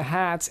mailing the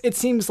hats. It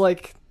seems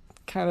like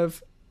kind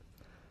of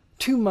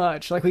too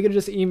much. Like we could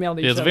have just emailed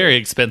each other. It's very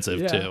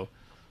expensive, too.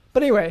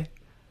 But anyway,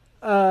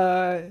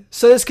 so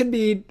this could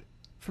be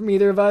from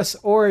either of us,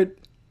 or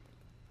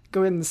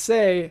go ahead and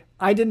say,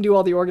 I didn't do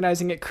all the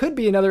organizing. It could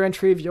be another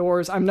entry of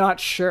yours. I'm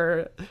not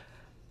sure.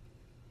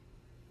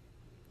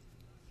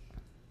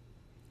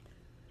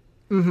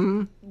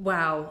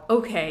 Wow.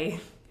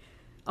 Okay.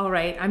 All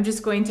right. I'm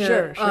just going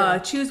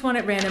to choose one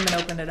at random and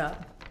open it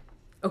up.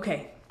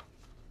 Okay.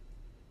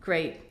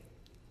 Great.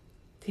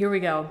 Here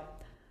we go.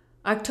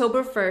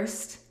 October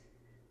 1st,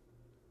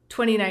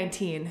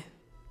 2019.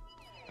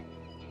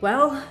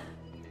 Well,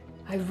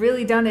 I've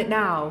really done it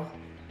now.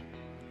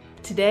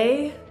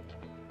 Today,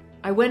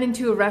 I went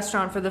into a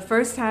restaurant for the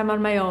first time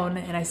on my own,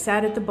 and I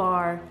sat at the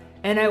bar,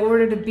 and I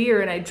ordered a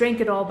beer, and I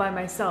drank it all by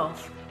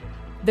myself.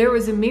 There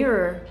was a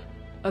mirror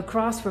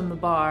across from the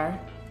bar,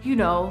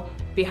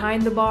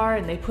 behind the bar,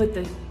 and they put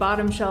the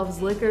bottom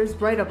shelves liquors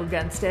right up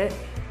against it.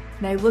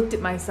 And I looked at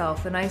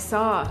myself, and I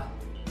saw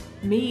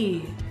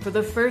me for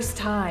the first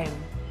time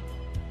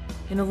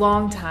in a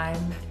long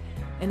time.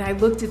 And I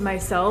looked at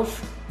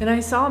myself, and I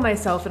saw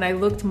myself, and I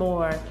looked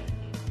more.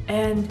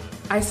 And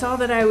I saw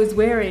that I was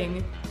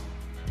wearing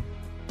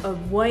a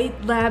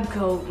white lab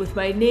coat with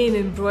my name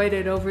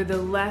embroidered over the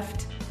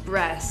left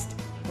breast.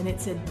 And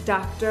it said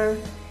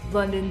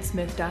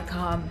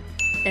drlondonsmith.com.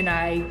 And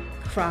I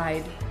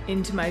cried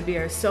into my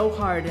beer so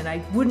hard, and I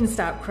wouldn't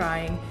stop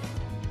crying.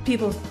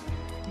 People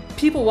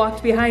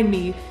walked behind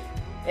me,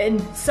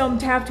 and some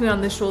tapped me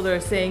on the shoulder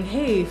saying,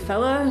 "Hey,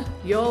 fella,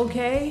 you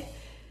okay?"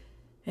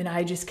 And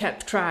I just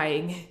kept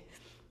crying.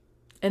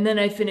 And then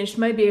I finished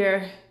my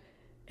beer,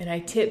 and I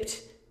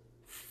tipped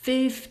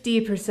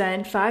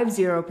 50%,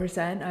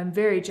 50%. I'm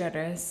very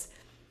generous.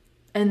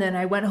 And then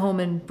I went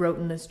home and wrote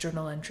in this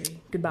journal entry.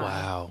 Goodbye.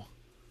 Wow.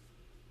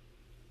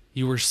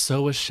 You were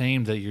so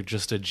ashamed that you're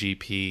just a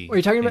GP. What are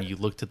you talking about? You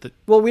looked at the.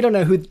 Well, we don't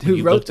know who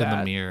wrote looked that. in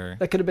the mirror.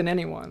 That could have been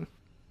anyone.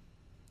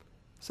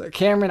 So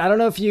Cameron, I don't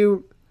know if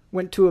you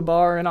went to a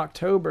bar in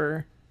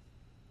October,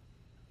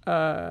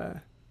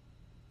 and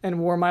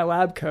wore my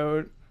lab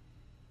coat,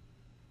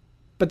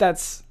 but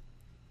that's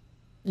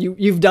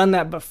you've done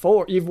that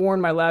before. You've worn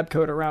my lab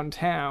coat around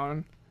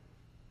town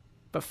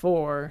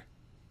before.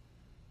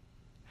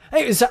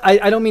 Hey, so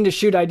I don't mean to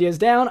shoot ideas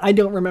down. I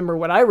don't remember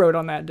what I wrote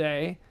on that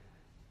day.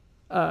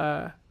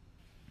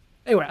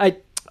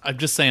 Anyway, I'm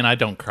just saying I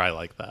don't cry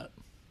like that.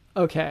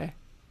 Okay.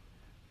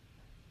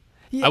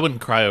 Yeah. I wouldn't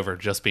cry over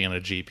just being a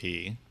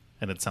GP,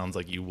 and it sounds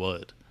like you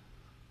would.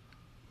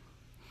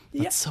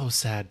 That's so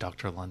sad,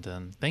 Dr.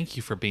 London. Thank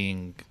you for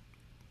being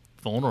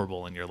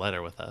vulnerable in your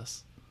letter with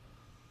us.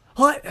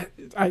 Well,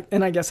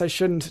 and I guess I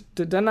shouldn't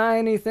deny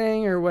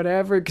anything or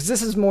whatever, because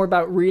this is more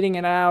about reading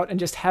it out and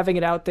just having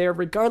it out there,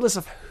 regardless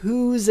of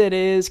whose it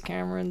is.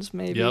 Cameron's,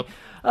 maybe. Yep.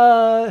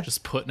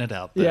 Just putting it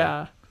out there.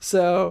 Yeah.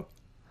 So,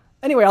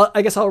 anyway,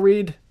 I guess I'll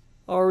read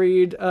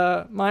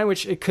mine,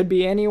 which it could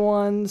be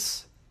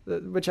anyone's,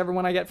 whichever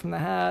one I get from the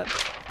hat.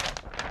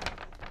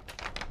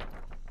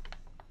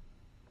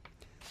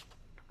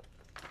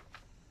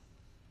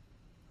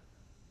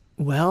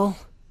 Well,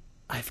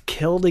 I've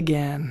killed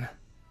again.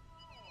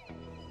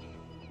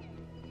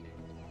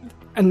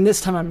 And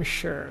this time I'm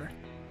sure.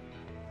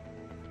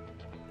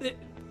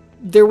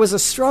 There was a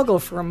struggle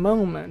for a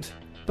moment,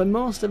 but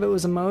most of it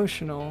was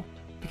emotional,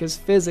 because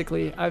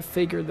physically I've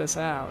figured this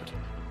out.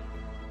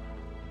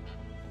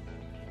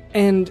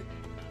 And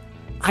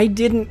I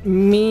didn't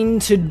mean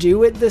to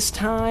do it this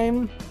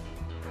time.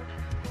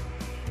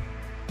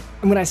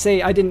 And when I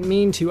say I didn't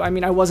mean to, I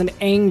mean I wasn't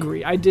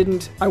angry. I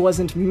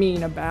wasn't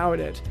mean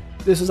about it.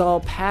 This was all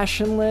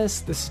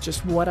passionless. This is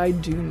just what I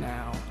do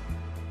now.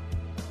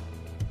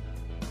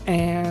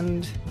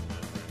 And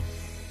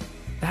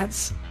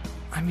that's,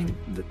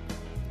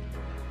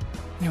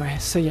 anyway,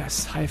 so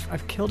yes,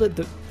 I've killed it.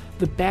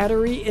 The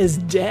battery is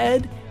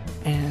dead,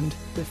 and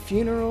the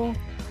funeral,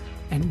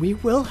 and we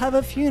will have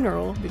a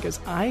funeral, because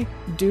I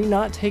do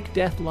not take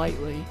death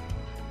lightly.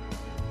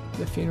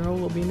 The funeral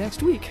will be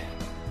next week.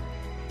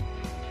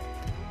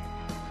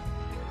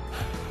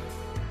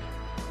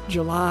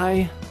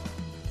 July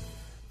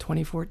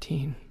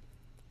 2014.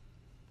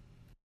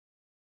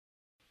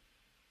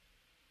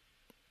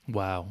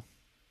 Wow.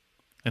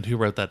 And who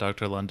wrote that,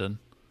 Dr. London?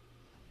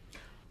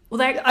 Well,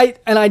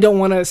 I don't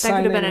want to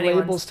sign could have any been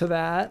labels to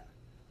that.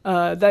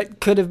 That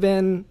could have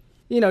been,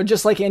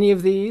 just like any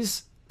of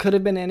these, could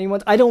have been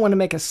anyone's. I don't want to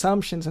make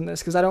assumptions in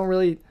this, because I don't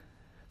really,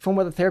 from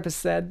what the therapist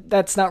said,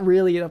 that's not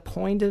really the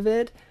point of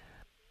it.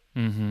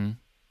 Mm-hmm.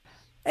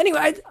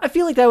 Anyway, I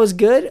feel like that was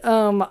good.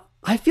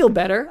 I feel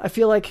better. I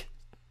feel like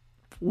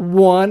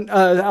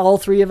all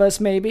three of us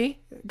maybe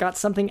got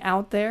something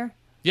out there.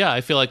 Yeah,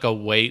 I feel like a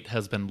weight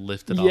has been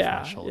lifted off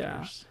my shoulders.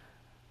 Yeah.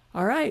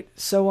 All right.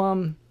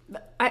 So,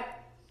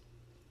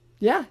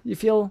 yeah, you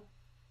feel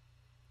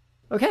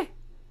okay?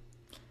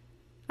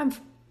 I'm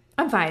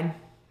fine.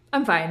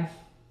 I'm fine.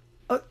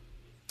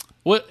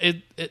 What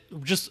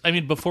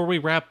before we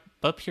wrap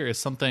up here, is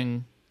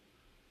something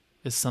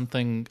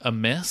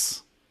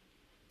amiss,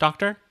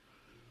 Doctor?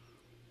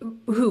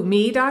 Who,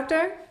 me,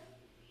 Doctor?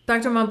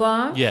 Dr.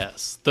 Montblanc?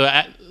 Yes,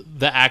 the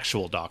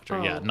actual doctor.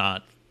 Oh. Yeah,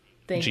 not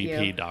Thank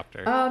GP you.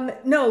 doctor.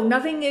 No,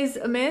 nothing is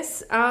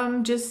amiss.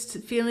 I'm just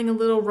feeling a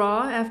little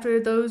raw after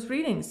those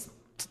readings.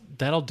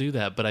 That'll do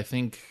that, but I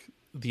think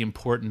the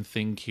important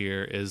thing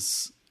here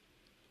is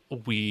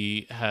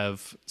we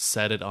have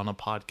said it on a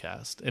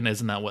podcast, and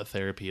isn't that what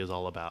therapy is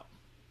all about?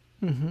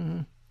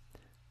 Mm-hmm.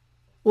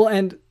 Well,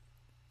 and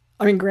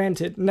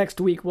granted, next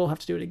week we'll have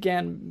to do it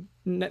again.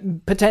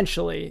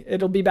 Potentially,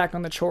 it'll be back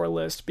on the chore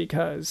list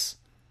because,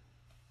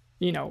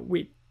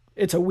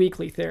 it's a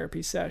weekly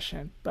therapy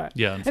session. But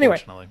yeah,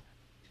 unfortunately.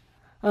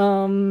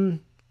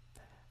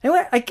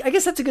 Anyway, I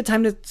guess that's a good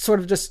time to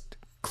sort of just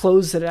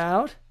close it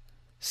out.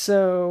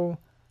 So,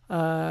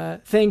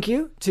 thank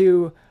you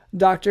to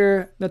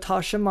Dr.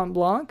 Natasha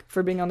Montblanc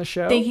for being on the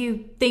show. Thank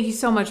you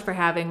so much for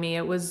having me.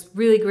 It was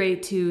really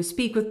great to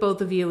speak with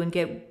both of you and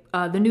get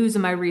the news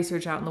of my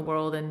research out in the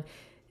world. And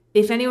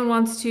if anyone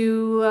wants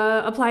to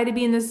apply to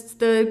be in the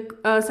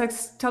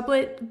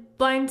sextuplet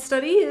blind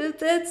study,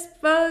 that's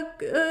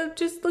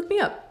just look me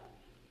up.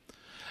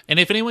 And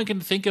if anyone can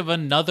think of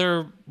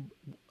another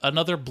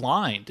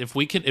blind, if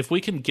we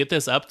can get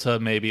this up to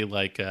maybe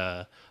like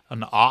an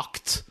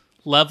oct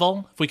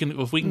level,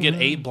 if we can get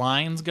 8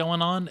 blinds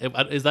going on,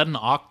 is that an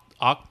octuple?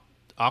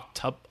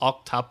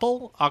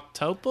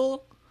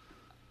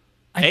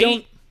 I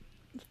don't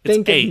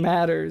think it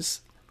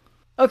matters.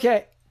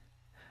 Okay.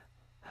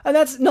 And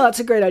that's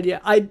a great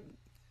idea.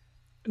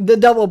 The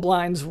double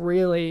blind's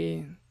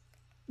really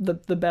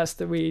the best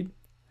that we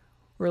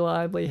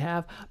reliably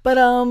have. But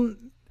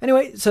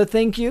anyway, so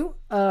thank you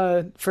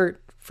for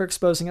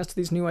exposing us to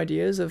these new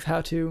ideas of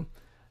how to,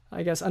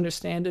 I guess,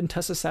 understand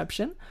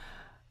intussusception.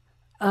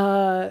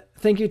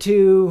 Thank you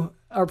to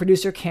our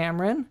producer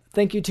Cameron.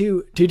 Thank you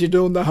to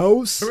Digital in the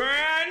House.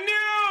 Brand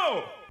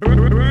new!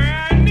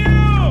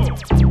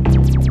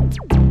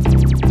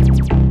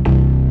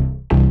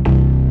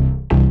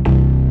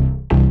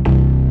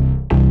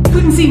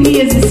 Couldn't see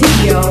me as the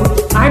CEO.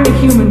 I'm a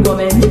human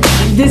woman.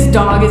 This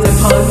dog is a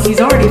pug. He's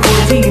already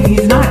 14.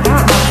 He's not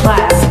got my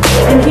class.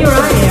 And here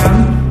I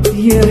am.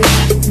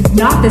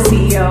 Not the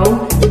CEO.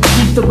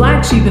 He's the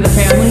black sheep of the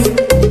family.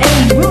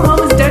 And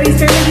Wilhelm is Daddy's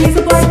family. He's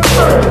a black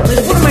pug.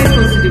 Like, what am I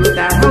supposed to do with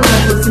that? How is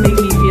that supposed to make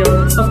me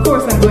feel? Of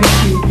course I'm going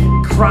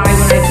to cry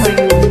when I tell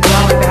you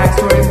about my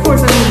backstory. Of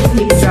course I'm going to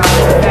take a job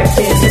back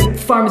in a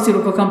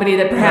pharmaceutical company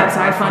that perhaps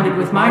I funded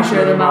with my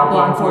share of the Mont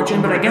Blanc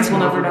fortune, but I guess we'll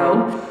never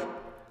know.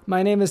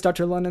 My name is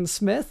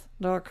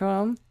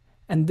drlondonsmith.com,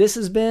 and this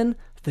has been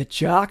the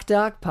Jock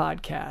Doc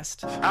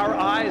Podcast. Our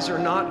eyes are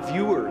not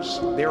viewers,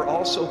 they're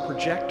also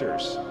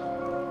projectors.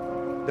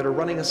 that are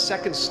running a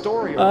second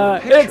story over the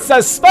picture. It's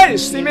a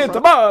spicy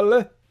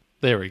meatball!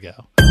 There we go.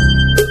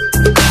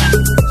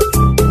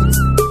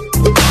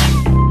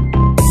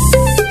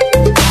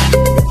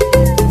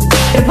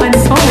 To find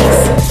this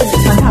bonus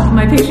on top of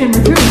my patient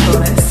recruiting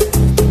bonus.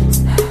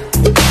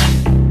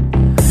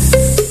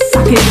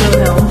 Suck it,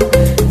 Wilhelm.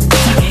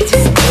 Suck it.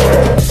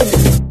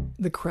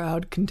 The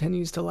crowd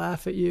continues to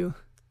laugh at you.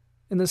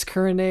 In this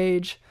current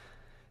age,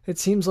 it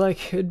seems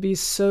like it'd be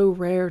so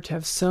rare to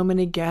have so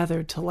many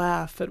gathered to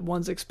laugh at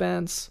one's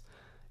expense.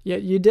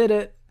 Yet you did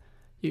it.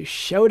 You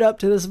showed up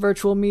to this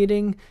virtual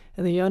meeting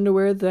in the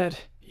underwear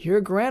that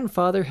your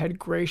grandfather had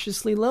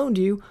graciously loaned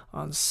you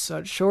on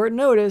such short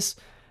notice,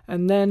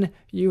 and then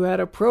you had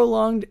a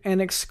prolonged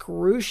and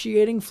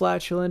excruciating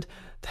flatulent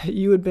that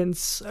you had been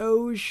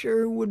so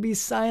sure would be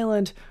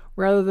silent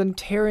rather than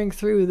tearing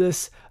through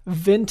this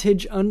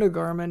vintage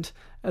undergarment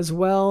as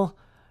well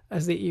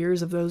as the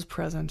ears of those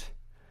present.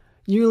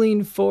 You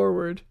lean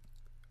forward,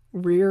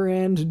 rear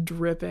end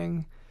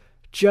dripping,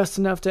 just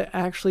enough to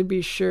actually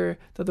be sure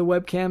that the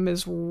webcam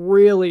is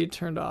really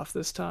turned off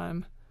this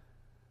time.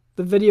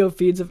 The video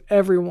feeds of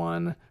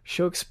everyone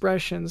show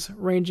expressions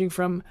ranging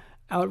from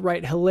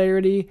outright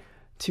hilarity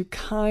to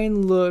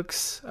kind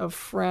looks of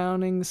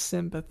frowning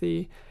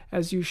sympathy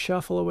as you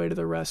shuffle away to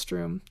the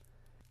restroom.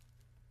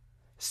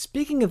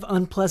 Speaking of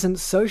unpleasant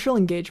social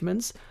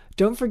engagements,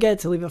 don't forget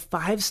to leave a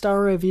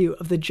 5-star review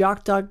of the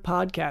Jock Doc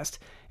podcast,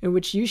 in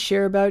which you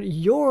share about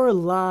your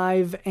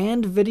live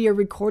and video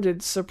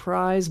recorded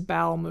surprise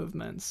bowel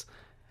movements.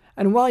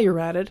 And while you're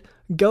at it,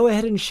 go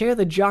ahead and share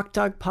the Jock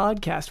Doc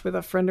podcast with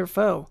a friend or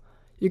foe.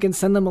 You can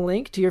send them a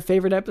link to your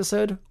favorite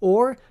episode,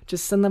 or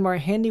just send them our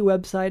handy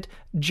website,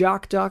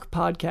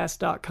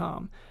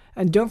 jockdocpodcast.com.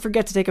 And don't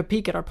forget to take a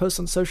peek at our posts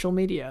on social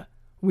media.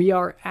 We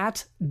are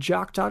at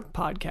Jock Doc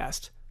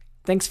Podcast.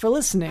 Thanks for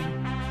listening.